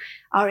with you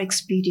our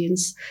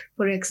experience.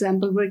 For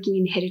example, working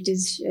in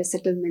heritage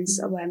settlements,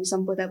 अब हामी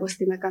सम्पदा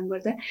बस्तीमा काम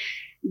गर्दा,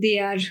 they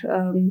are,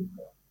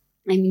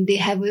 they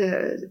have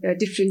a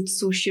different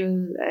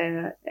social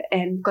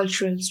and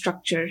cultural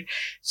structure.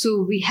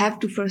 So we have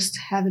to first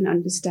have an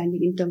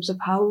understanding in terms of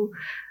how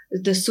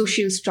the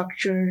social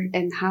structure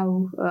and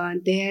how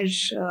their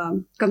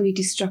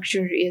community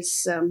structure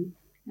is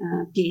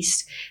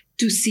placed,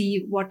 to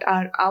see what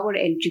are our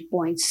entry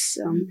points.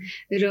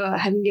 र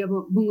हामीले अब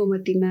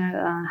बुङ्गमतीमा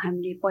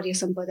हामीले पर्या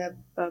सम्पदा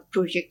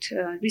project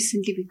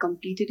recently we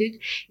completed it.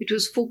 It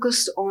was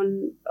focused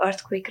on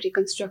earthquake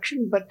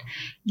reconstruction, but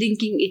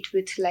linking it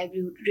with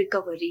livelihood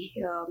recovery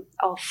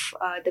of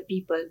the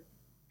people.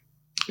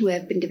 who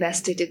have been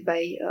devastated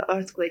by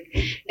earthquake,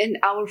 and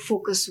our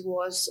focus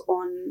was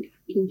on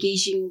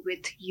engaging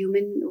with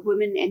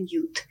women and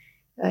youth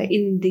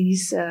in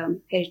these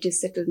heritage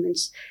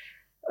settlements.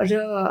 र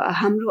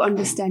हाम्रो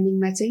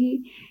अन्डरस्ट्यान्डिङमा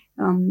चाहिँ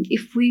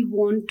if we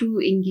want to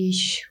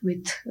engage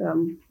with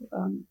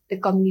the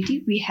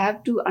community, we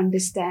have to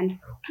understand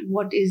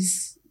what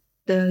is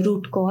the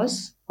root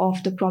cause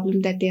of the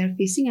problem that they are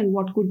facing and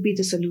what could be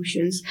the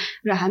solutions.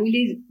 र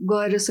हामीले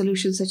गएर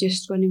solutions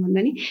suggest गर्ने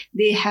भन्दा नि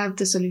they have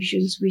the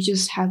solutions. We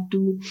just have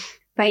to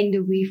find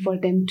a way for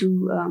them to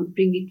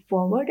bring it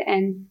forward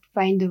and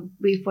find a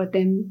way for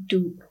them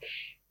to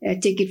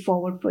take it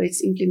forward for its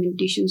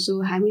implementation.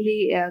 So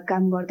हामीले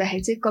काम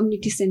गर्दाखेरि चाहिँ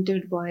community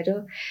centred भएर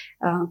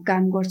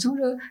काम गर्छौँ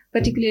र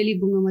particularly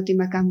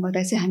बुङ्गामतीमा काम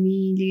गर्दा चाहिँ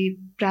हामीले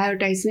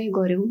प्रायोरिटाइज नै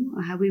गऱ्यौँ.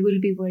 We will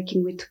be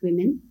working with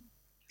women,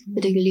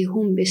 particularly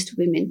home-based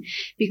women,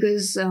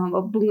 because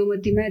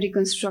Bungamati's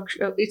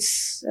reconstruction,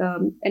 it's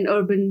an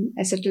urban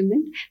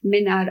settlement.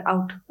 Men are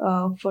out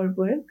for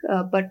work,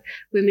 but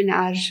women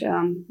are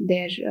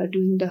there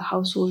doing the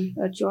household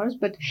chores,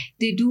 but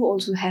they do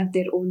also have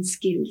their own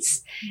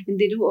skills, and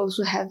they do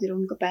also have their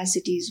own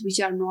capacities, which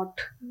are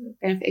not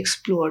kind of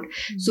explored.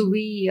 So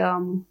we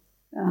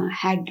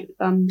had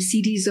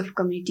series of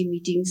community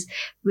meetings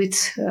with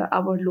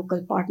our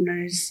local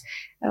partners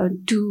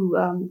to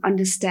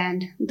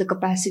understand the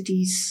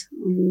capacities,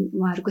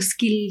 उहाँहरूको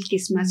skill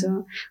केसमा छ,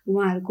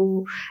 उहाँहरूको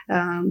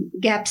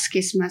gaps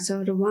केसमा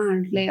छ, र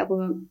उहाँहरूलाई अब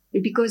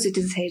because it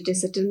is heritage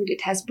settlement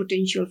it has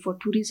potential for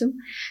tourism,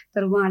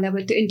 तर उहाँहरूलाई अब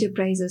त्यो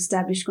इन्टरप्राइज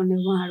एस्टाब्लिस गर्ने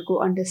उहाँहरूको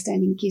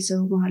अन्डरस्ट्यान्डिङ के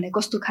छ, उहाँहरूलाई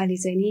कस्तो खाले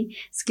चाहिँ नि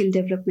स्किल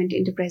डेभलपमेन्ट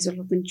इन्टरप्राइज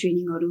डेभलपमेन्ट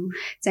ट्रेनिङहरू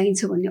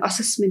चाहिन्छ भन्ने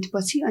असेसमेन्ट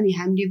पछि अनि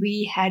हामीले we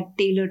had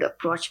tailored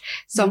approach.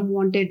 Some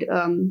wanted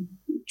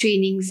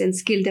trainings and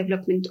skill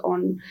development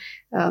on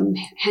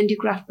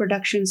handicraft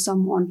production,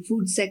 some on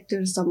food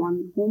sector, some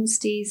on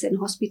homestays and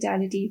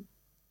hospitality.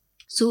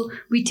 So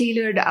we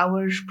tailored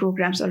our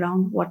programs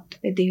around what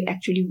they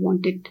actually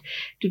wanted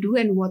to do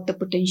and what the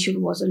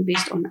potential was, and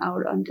based on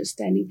our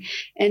understanding.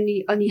 And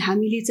ani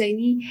हामीले चाहिँ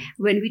नि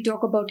when we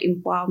talk about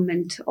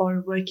empowerment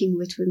or working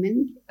with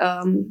women,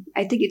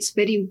 I think it's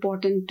very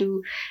important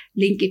to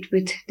link it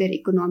with their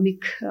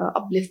economic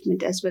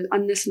upliftment as well.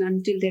 Unless and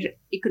until they're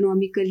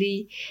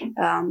economically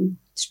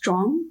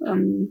strong,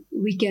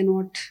 we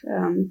cannot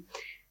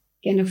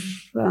kind of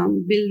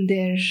build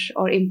their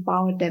or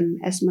empower them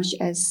as much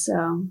as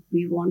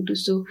we want to.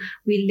 So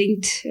we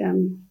linked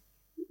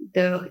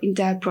the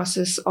entire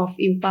process of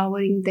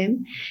empowering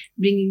them,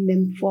 bringing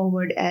them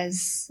forward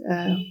as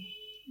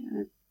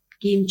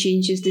game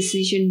changers,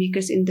 decision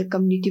makers in the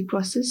community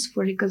process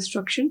for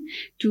reconstruction,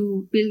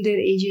 to build their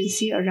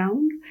agency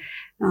around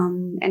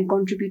and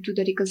contribute to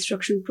the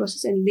reconstruction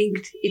process, and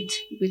linked it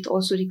with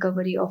also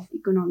recovery of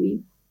economy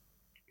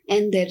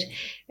and their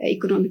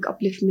economic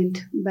upliftment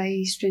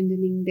by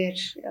strengthening their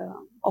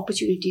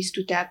opportunities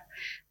to tap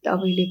the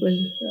available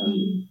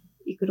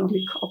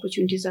economic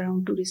opportunities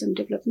around tourism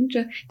development.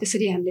 र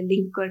त्यसरी हामीले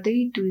link गर्दै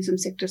tourism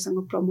सेक्टरसँग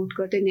promote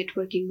गर्दै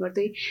networking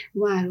गर्दै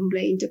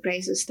उहाँहरूलाई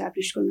enterprise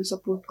establish गर्न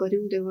support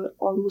गऱ्यौँ. There were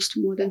almost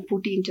more than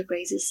 40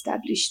 enterprise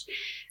established,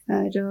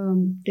 raw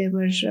there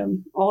were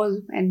all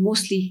and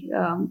mostly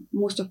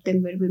most of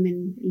them were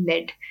women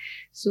led.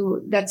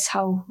 So that's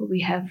how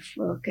we have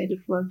kind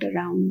of worked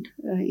around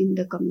in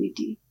the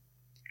community.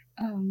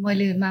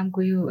 मैले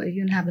म्यामको यो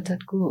युन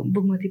ह्याबिटेटको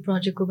बुगमती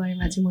प्रोजेक्टको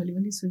बारेमा चाहिँ मैले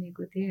पनि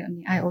सुनेको थिएँ,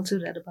 अनि I also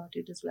read about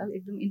it as well.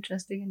 एकदम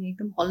इन्ट्रेस्टिङ अनि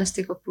एकदम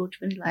होलिस्टिक अप्रोच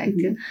पनि लागेको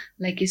थियो.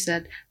 Like you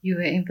said you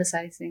were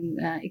एम्फसाइजिङ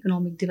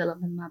economic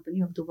डेभलपमेन्टमा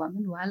पनि of the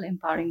women while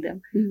empowering them,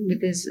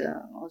 because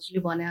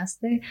हजुरले भने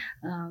जस्तै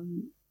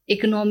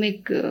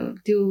इकोनोमिक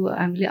त्यो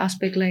हामीले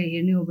आस्पेक्टलाई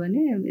हेर्ने हो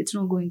भने it's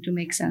not going to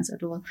make sense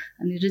eight अल.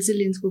 अनि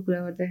रेजिलियन्सको कुरा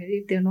गर्दाखेरि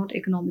they are not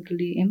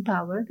economically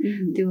empowered,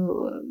 त्यो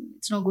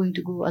it's not going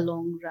to go a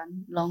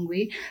long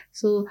वे.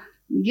 सो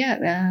या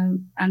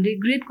हामीले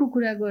ग्रेडको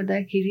कुरा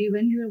गर्दाखेरि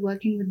when you're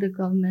working with the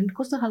government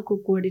कस्तो खालको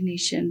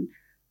कोअर्डिनेसन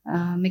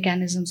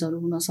मेकानिजम्सहरू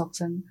हुन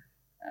सक्छन्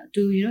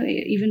to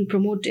even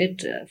promote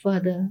it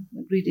further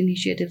grade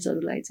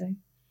इनिसिएटिभ्सहरूलाई चाहिँ?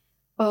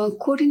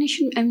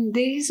 Coordination, and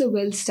there is a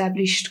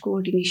well-established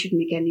coordination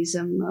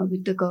mechanism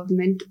with the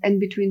government and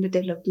between the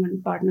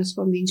development partners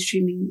for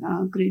mainstreaming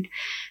grid.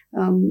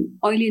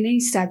 अहिले नै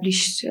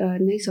established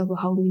नै छ अब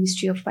how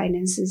Ministry of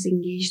Finance is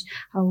engaged,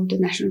 how the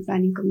National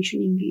Planning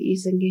Commission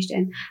is engaged,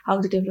 and how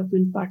the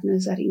development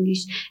partners are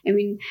engaged. I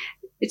mean,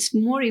 it's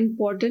more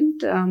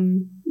important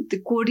the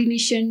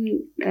coordination,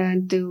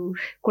 the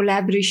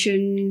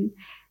collaboration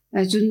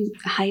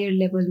Jun higher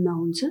लेभलमा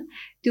हुन्छ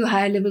त्यो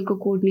higher लेभलको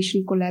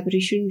coordination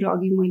collaboration र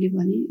अघि मैले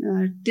भने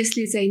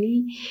त्यसले चाहिँ नि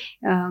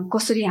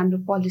कसरी हाम्रो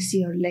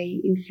पोलिसीहरूलाई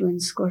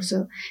इन्फ्लुएन्स गर्छ.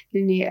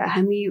 किनभने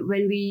हामी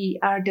वेन वी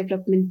आर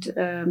डेभलपमेन्ट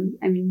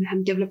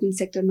हामी डेभलपमेन्ट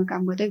सेक्टरमा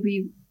काम गर्दा we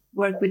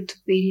work with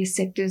various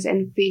sectors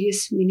end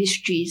various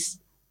ministries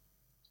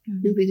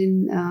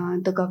within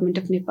the government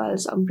of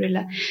Nepal's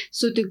umbrella.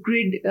 So the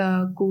grid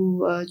को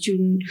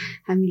जुन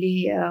हामीले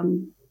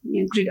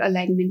ग्रिड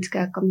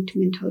अलाइनमेन्टका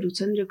कमिटमेन्टहरू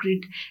छन् र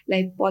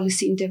ग्रिडलाई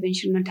पोलिसी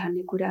इन्टरभेन्सनमा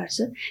ढाल्ने कुराहरू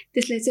छ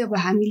त्यसलाई चाहिँ अब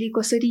हामीले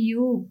कसरी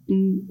यो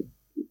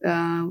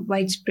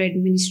वाइड स्प्रेड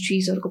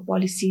मिनिस्ट्रिजहरूको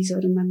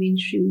पोलिसिजहरूमा मेन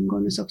स्ट्रिमिङ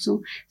गर्न सक्छौँ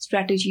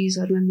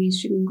स्ट्राटेजिजहरूमा मेन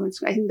स्ट्रिमिङ गर्न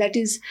सक्छौँ I think that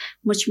is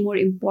much more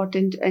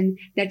important and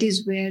that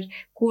is where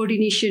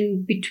coordination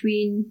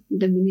between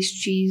the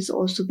ministries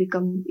also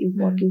become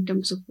important in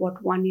terms of what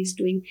one is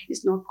doing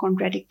is not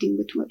contradicting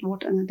with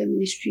what another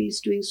ministry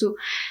is doing. So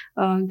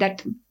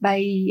that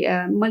by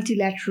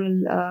multilateral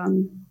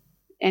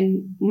and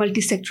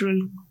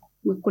multi-sectoral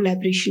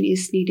collaboration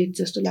is needed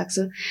जस्तो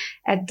लाग्छ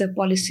at the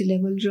policy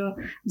level र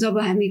जब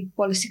हामी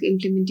पोलिसीको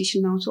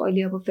इम्प्लिमेन्टेसनमा आउँछौँ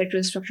अहिले अब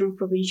federal structure of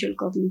provincial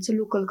government छ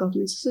local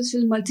government छ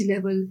सो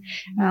मल्टिलेभल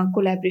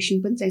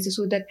collaboration पनि चाहिन्छ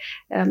so that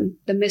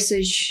the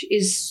message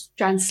is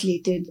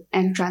translated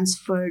end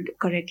transferred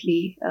correctly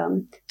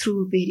through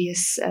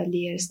various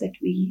layers that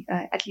we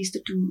at least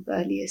the two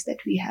layers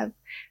that we have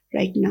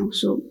right now.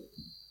 So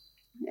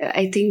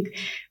I think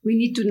we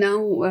need to now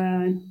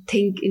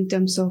think in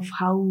terms of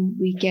how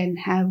we can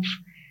have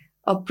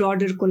a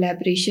broader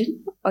collaboration.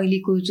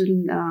 अहिलेको जुन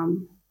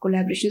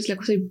कोलाबोरेसन्सलाई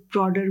कसरी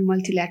broader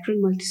multilateral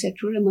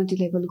मल्टिसेक्टरल र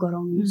मल्टिलेभल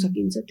गराउन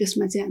सकिन्छ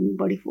त्यसमा चाहिँ हामी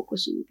बढी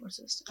focus हुनुपर्छ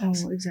जस्तो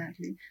लाग्छ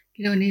एक्ज्याक्टली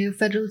किनभने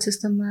फेडरल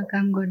सिस्टममा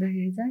काम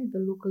गर्दाखेरि चाहिँ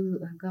the local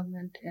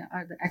government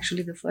are the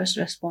actually the first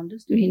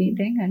रेस्पोन्डर्स to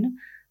anything होइन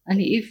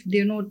अनि इफ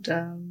दे नोट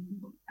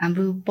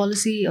हाम्रो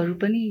पोलिसीहरू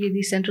पनि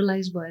यदि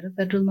सेन्ट्रलाइज भएर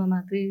फेडरलमा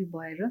मात्रै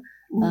भएर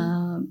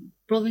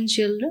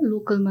प्रोभिन्सियल र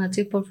लोकलमा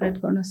चाहिँ पर्फेक्ट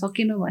गर्न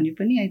सकेन भने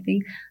पनि आई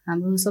थिङ्क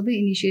हाम्रो सबै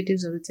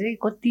इनिसिएटिभ्सहरू चाहिँ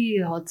कति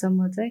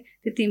हदसम्म चाहिँ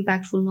त्यति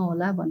इम्प्याक्टफुल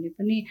नहोला भन्ने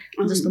पनि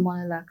जस्तो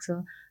मलाई लाग्छ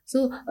सो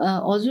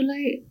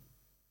हजुरलाई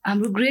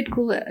हाम्रो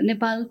ग्रेडको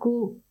नेपालको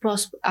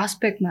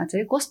आस्पेक्टमा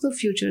चाहिँ कस्तो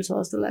फ्युचर छ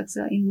जस्तो लाग्छ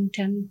इन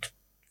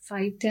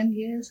 5-10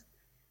 years?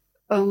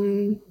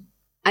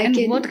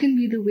 What can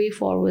be the way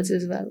forwards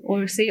as well, or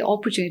say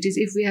opportunities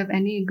if we have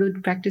any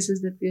good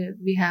practices that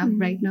we have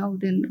right now,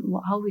 then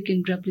how we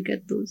can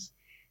replicate those?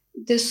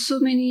 There's so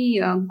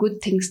many good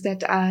things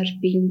that are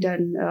being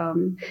done.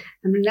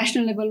 हाम्रो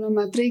national level मा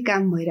मात्रै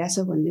काम भइरहेछ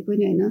भन्ने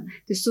पनि हैन.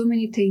 There's so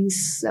many things,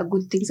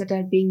 good things that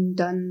are being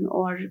done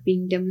or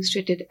being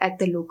demonstrated at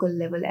the local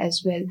level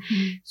as well.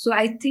 So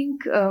I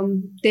think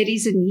there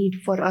is a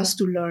need for us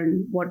to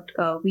learn what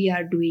we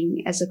are doing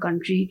as a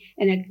country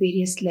and at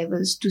various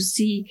levels to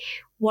see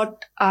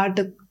what are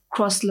the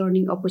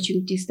cross-learning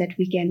opportunities that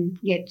we can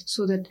get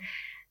so that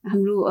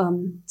हाम्रो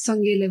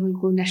सङ्घीय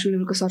लेभलको national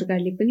लेभलको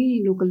सरकारले पनि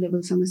local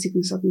लेभलसँग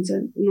सिक्न सकिन्छ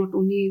not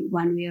only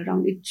one way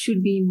around it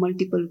should be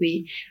multiple way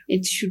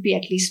it should be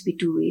at least B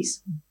 2 ways.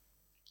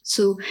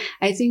 So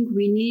I think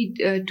we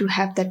need to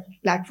have that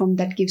platform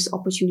that gives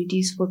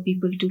opportunities for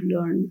people to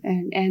learn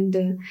and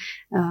the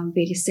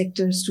various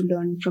sectors to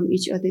learn from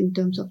each other in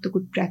terms of the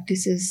good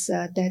practices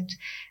that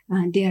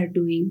they are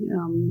doing.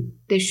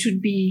 There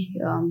should be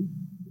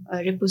a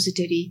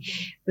repository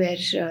where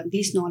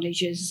these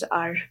knowledges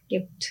are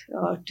kept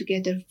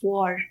together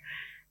for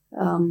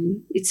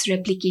its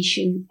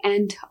replication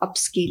and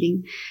upscaling.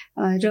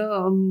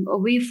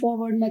 A way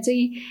forward ma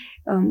chahi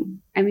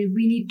I mean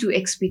we need to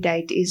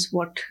expedite is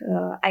what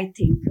I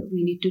think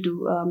we need to do.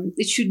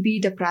 It should be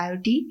the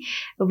priority.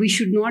 We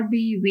should not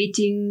be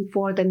waiting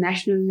for the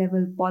national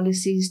level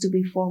policies to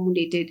be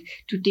formulated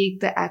to take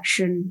the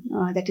action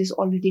that is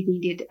already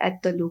needed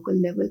at the local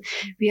level.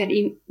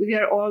 We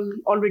are all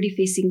already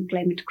facing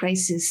climate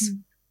crisis.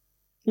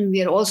 And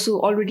we are also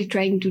already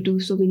trying to do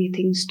so many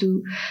things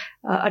to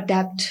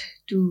adapt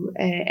to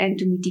and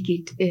to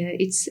mitigate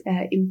its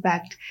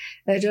impact.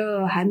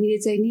 हामीले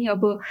चाहिँ नि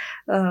अब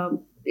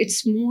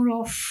it's more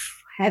of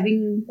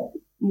having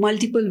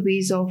multiple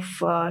ways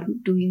of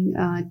doing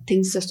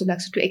things just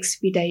to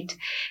expedite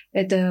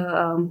the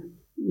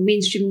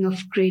mainstreaming of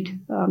grid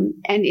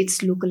and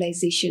its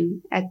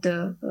localization at the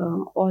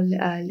all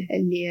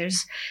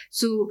layers.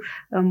 So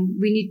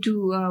we need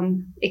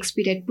to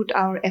expedite, put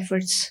our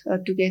efforts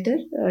together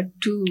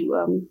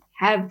to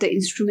have the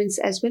instruments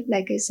as well,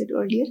 like I said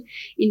earlier,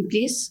 in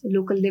place.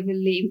 Local level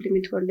le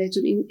implement गर्ने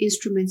जुन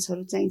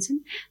इन्स्ट्रुमेन्ट्सहरू चाहिन्छन्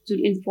जुन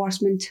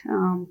enforcement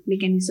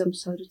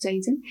मेकानिजम्सहरू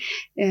चाहिन्छन्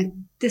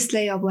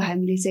त्यसलाई अब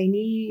हामीले चाहिँ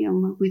नि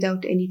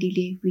without any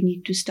delay we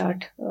need to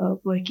start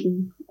working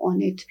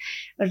on it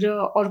र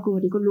अर्को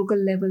भनेको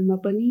local लेभलमा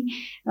पनि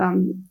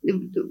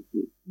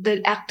the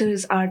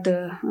actors are the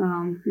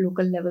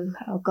local level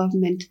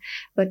government,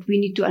 but we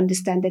need to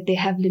understand that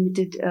they have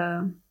limited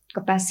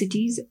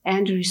capacities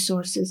and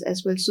resources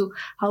as well. So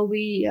how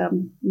we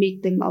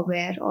make them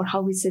aware or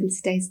how we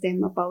sensitize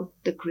them about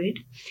the grid,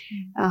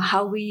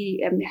 how we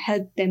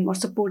help them or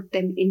support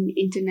them in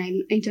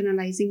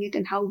internalizing it,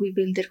 and how we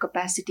build their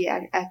capacity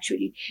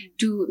actually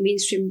to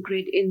mainstream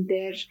grid in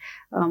their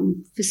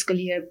fiscal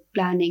year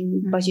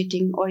planning,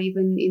 budgeting, or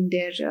even in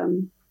their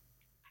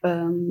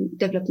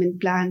development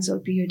plans or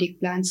periodic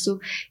plans. So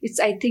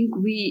I think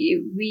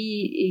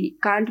we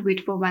can't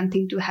wait for one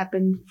thing to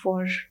happen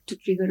to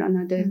trigger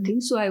another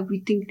thing. So I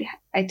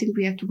think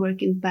we have to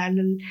work in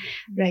parallel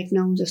right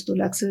now. जस्तो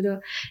लाग्छ र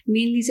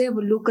mainly चाहिँ अब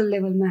local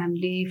level मा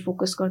हामीले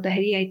focus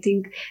गर्दाखेरि I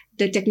think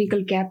the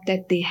technical gap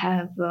that they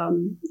have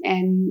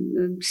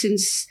and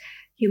since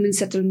human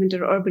settlement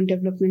or urban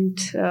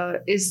development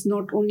is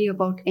not only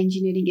about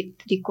engineering,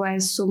 it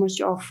requires so much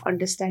of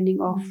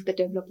understanding of the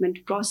development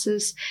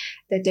process,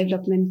 the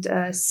development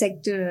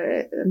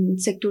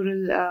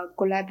sectoral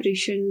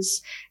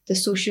collaborations, the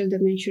social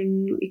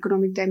dimension,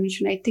 economic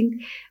dimension. I think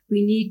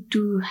we need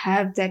to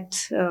have that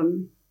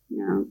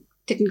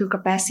technical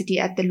capacity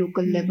at the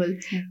local level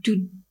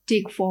to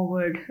take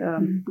forward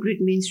grid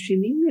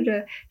mainstreaming,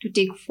 to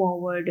take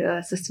forward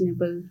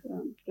sustainable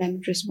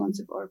climate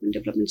responsive urban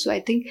development. So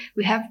I think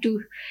we have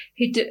to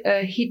hit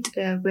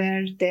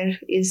where there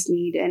is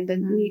need, and the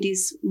need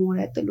is more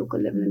at the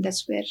local level, and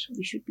that's where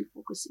we should be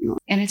focusing on.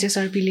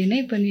 NHSRP ले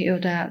नै पनि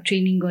एउटा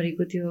training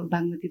गरेको थियो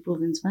बागमती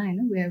प्रोभिन्समा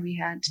हैन, where we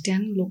had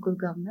 10 local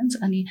governments,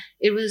 अनि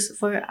it was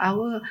for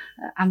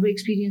हाम्रो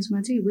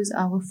एक्सपिरियन्समा चाहिँ it was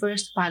our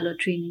first pilot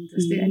training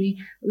जस्तै, अनि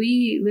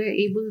we were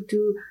able to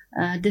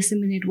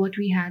disseminate what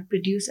we had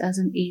produced as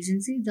an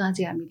agency, जहाँ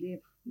चाहिँ हामीले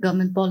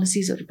government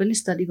policies पनि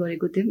study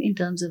गरेको थियौँ in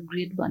terms of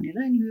grid भनेर,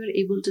 and we were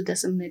able to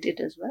disseminate it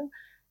as well.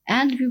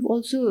 And we've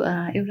also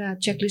एउटा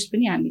checklist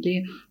पनि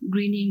हामीले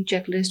greening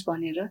checklist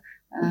भनेर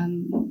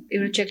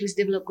एउटा checklist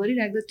develop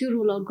गरिराख्दा त्यो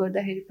roll out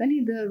गर्दाखेरि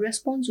पनि the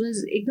response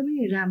was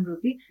एकदमै राम्रो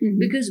कि,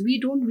 because we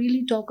don't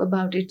really talk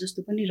about it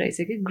जस्तो पनि रहेछ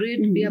कि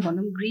grid या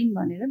भनौँ green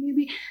भनेर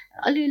maybe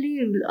अलिअलि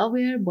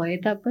aware भए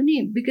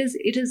तापनि because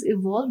it has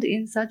evolved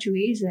in such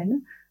ways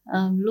हैन,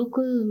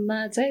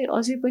 लोकलमा चाहिँ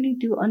अझै पनि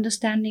त्यो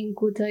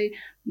अन्डरस्ट्यान्डिङको चाहिँ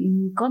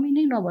कमी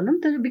नै नभनौँ,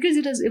 तर because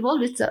it has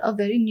evolve, it's a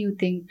very new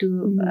thing to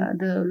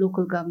the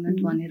local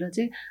government भनेर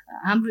चाहिँ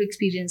हाम्रो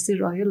एक्सपिरियन्स चाहिँ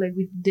रह्यो. Like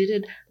we did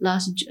it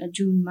last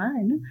जुनमा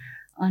होइन,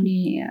 अनि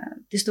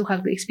त्यस्तो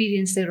खालको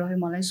एक्सपिरियन्स चाहिँ रह्यो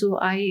मलाई. So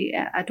I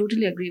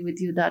totally agree with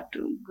you that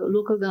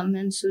local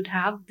government should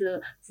have the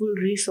full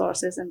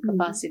resources and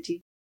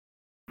capacity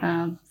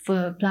for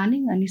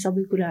planning and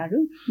sabai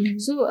kuraharu.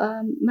 So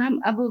ma'am,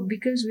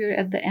 because we are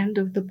at the end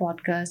of the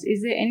podcast,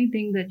 is there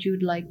anything that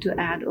you'd like to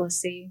add or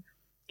say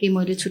ke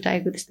मैले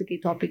छुटाएको त्यस्तो केही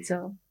topic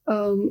छ?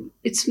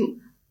 It's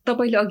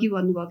तपाईले अघि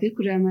भन्नुभएकै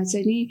कुरामा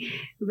चाहिँ नि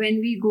when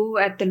we go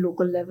at the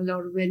local level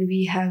or when we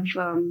have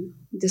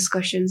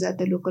discussions at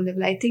the local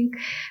level, I think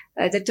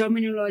the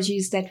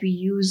terminologies that we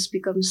use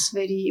becomes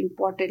very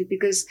important,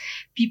 because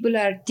people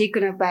are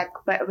taken aback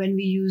by when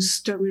we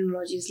use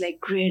terminologies like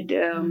grid,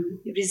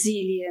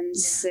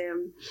 resilience,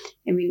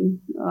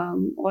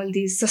 all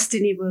these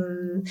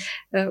sustainable.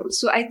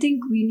 So I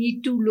think we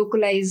need to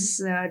localize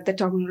the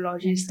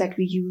terminologies that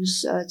we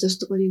use.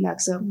 Just to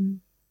लाग्छ.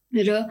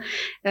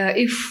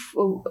 If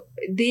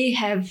they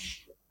have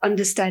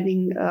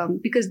understanding,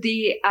 because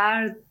they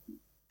are,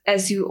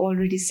 as you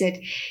already said,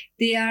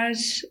 they are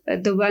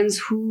the ones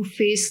who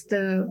face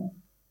the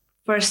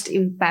first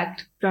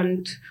impact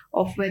front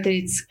of whether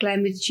it's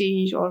climate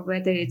change or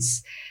whether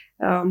it's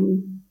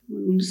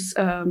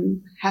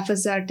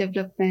haphazard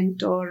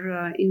development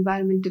or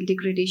environmental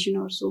degradation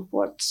or so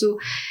forth. So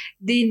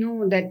they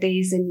know that there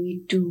is a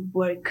need to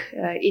work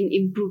in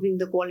improving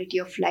the quality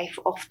of life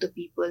of the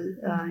people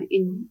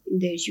in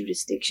their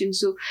jurisdiction.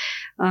 So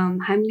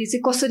हामीले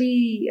चाहिँ कसरी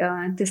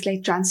त्यसलाई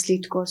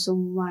translate गर्छौँ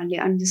उहाँहरूले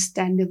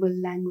understandable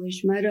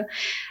language मा, र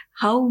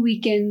how we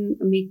can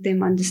make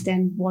them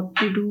understand what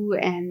to do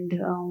and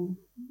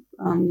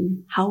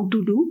how to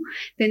do,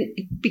 then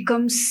it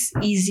becomes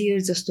easier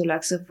jasto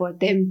lagcha for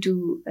them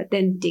to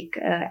then take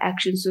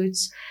action. So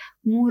it's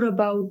more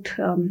about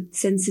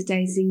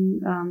sensitizing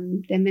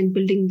them and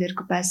building their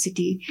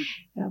capacity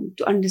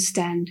to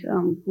understand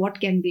what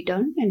can be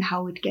done and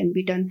how it can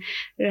be done,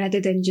 rather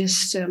than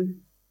just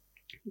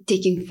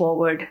taking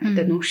forward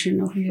the notion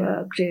of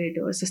grid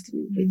or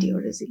sustainability or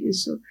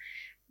resilience. So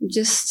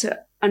just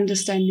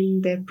understanding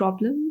their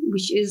problem,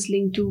 which is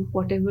linked to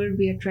whatever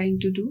we are trying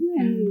to do,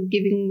 and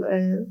giving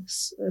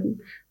an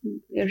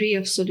array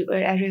of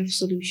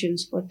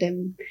solutions for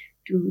them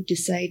to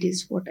decide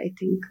is what I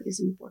think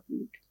is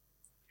important.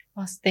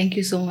 Thank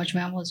you so much,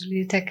 ma'am.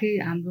 हजुरले ठ्याक्कै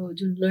हाम्रो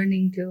जुन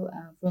learning थियो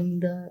from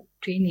the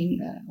training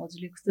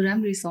हजुरले कस्तो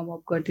राम्ररी sum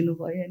up गरिदिनु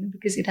भयो होइन,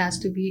 because it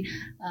has to be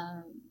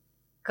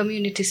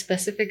community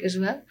specific as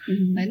well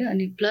होइन,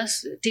 अनि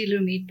प्लस टेलर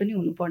मेड पनि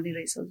हुनुपर्ने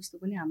रहेछ जस्तो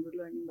पनि हाम्रो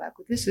लर्निङ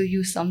भएको थियो. So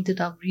you summed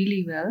it up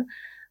really well.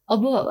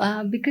 अब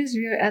because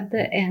we are at the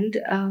end,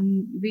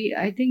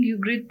 I think यो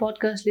ग्रेट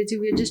पडकास्टले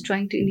चाहिँ we are just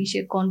trying to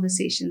initiate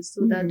conversations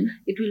so that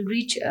it will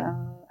reach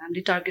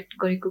हामीले टार्गेट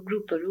गरेको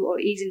ग्रुपहरू or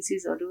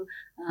एजेन्सिजहरू,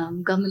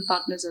 गभर्मेन्ट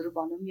पार्टनर्सहरू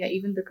भनौँ, या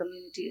even the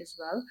community as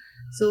well.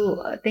 So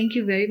thank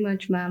you very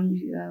much ma'am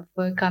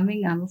for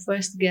coming, हाम्रो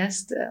first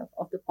guest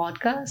of the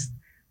podcast.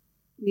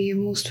 You're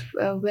most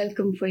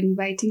welcome for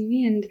inviting me,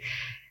 and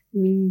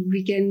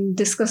we can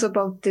discuss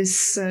about this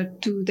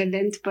to the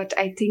length, but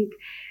I think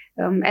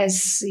as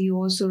you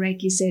also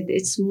rightly said,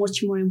 it's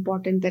much more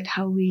important that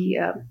how we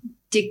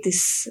take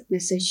this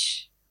message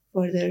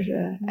further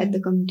at the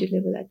community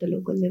level, at the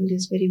local level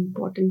is very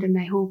important. And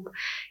I hope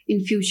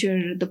in future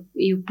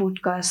यो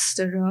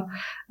podcast र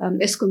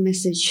यसको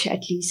message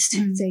at least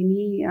चाहिँ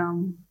नि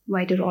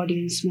wider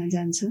अडियन्समा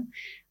जान्छ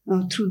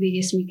through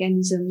various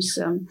mechanisms.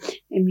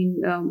 I mean,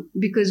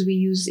 because we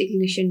use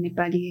English and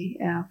Nepali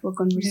for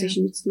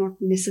conversation, it's not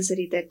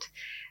necessary that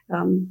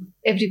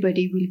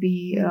everybody will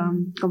be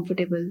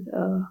comfortable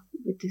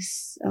with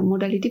this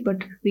modality,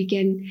 but we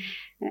can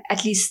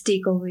at least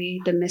take away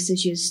the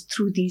messages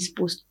through these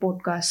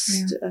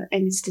podcasts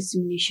and its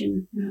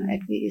dissemination at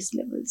various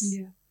levels.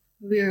 Yeah.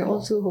 We are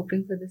also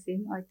hoping for the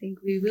same. I think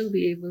we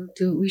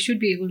should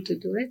be able to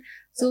do it.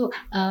 So,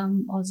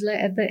 हजुरलाई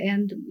at the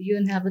end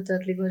UN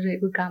Habitat ले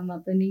गरिरहेको काममा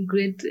पनि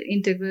great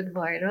integrate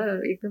भएर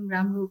एकदम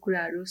राम्रो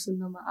कुराहरू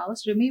सुन्नमा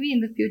आओस् र maybe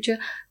in the future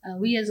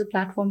we as a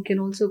platform can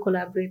also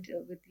collaborate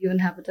with UN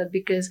Habitat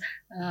because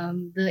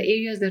the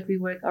areas that we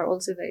work are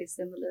also very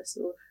similar.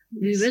 So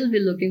we will be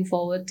looking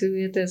forward to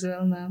it as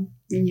well, ma'am.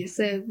 Yes,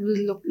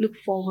 we'll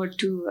look forward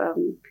to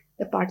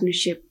the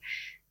partnership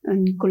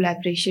and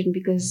collaboration,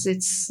 because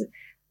it's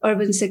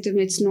urban sector.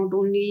 It's not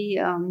only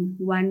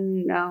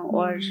one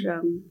or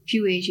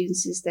few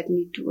agencies that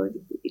need to work.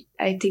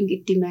 I think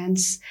it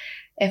demands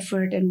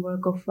effort and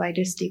work of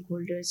wider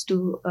stakeholders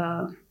to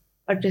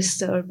address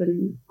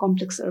the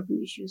complex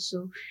urban issues.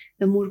 So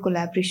the more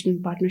collaboration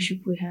and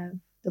partnership we have,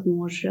 the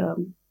more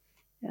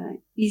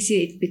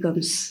easier it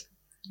becomes.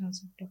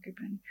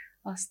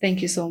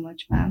 Thank you so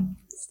much, ma'am.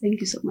 Thank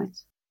you so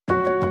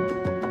much.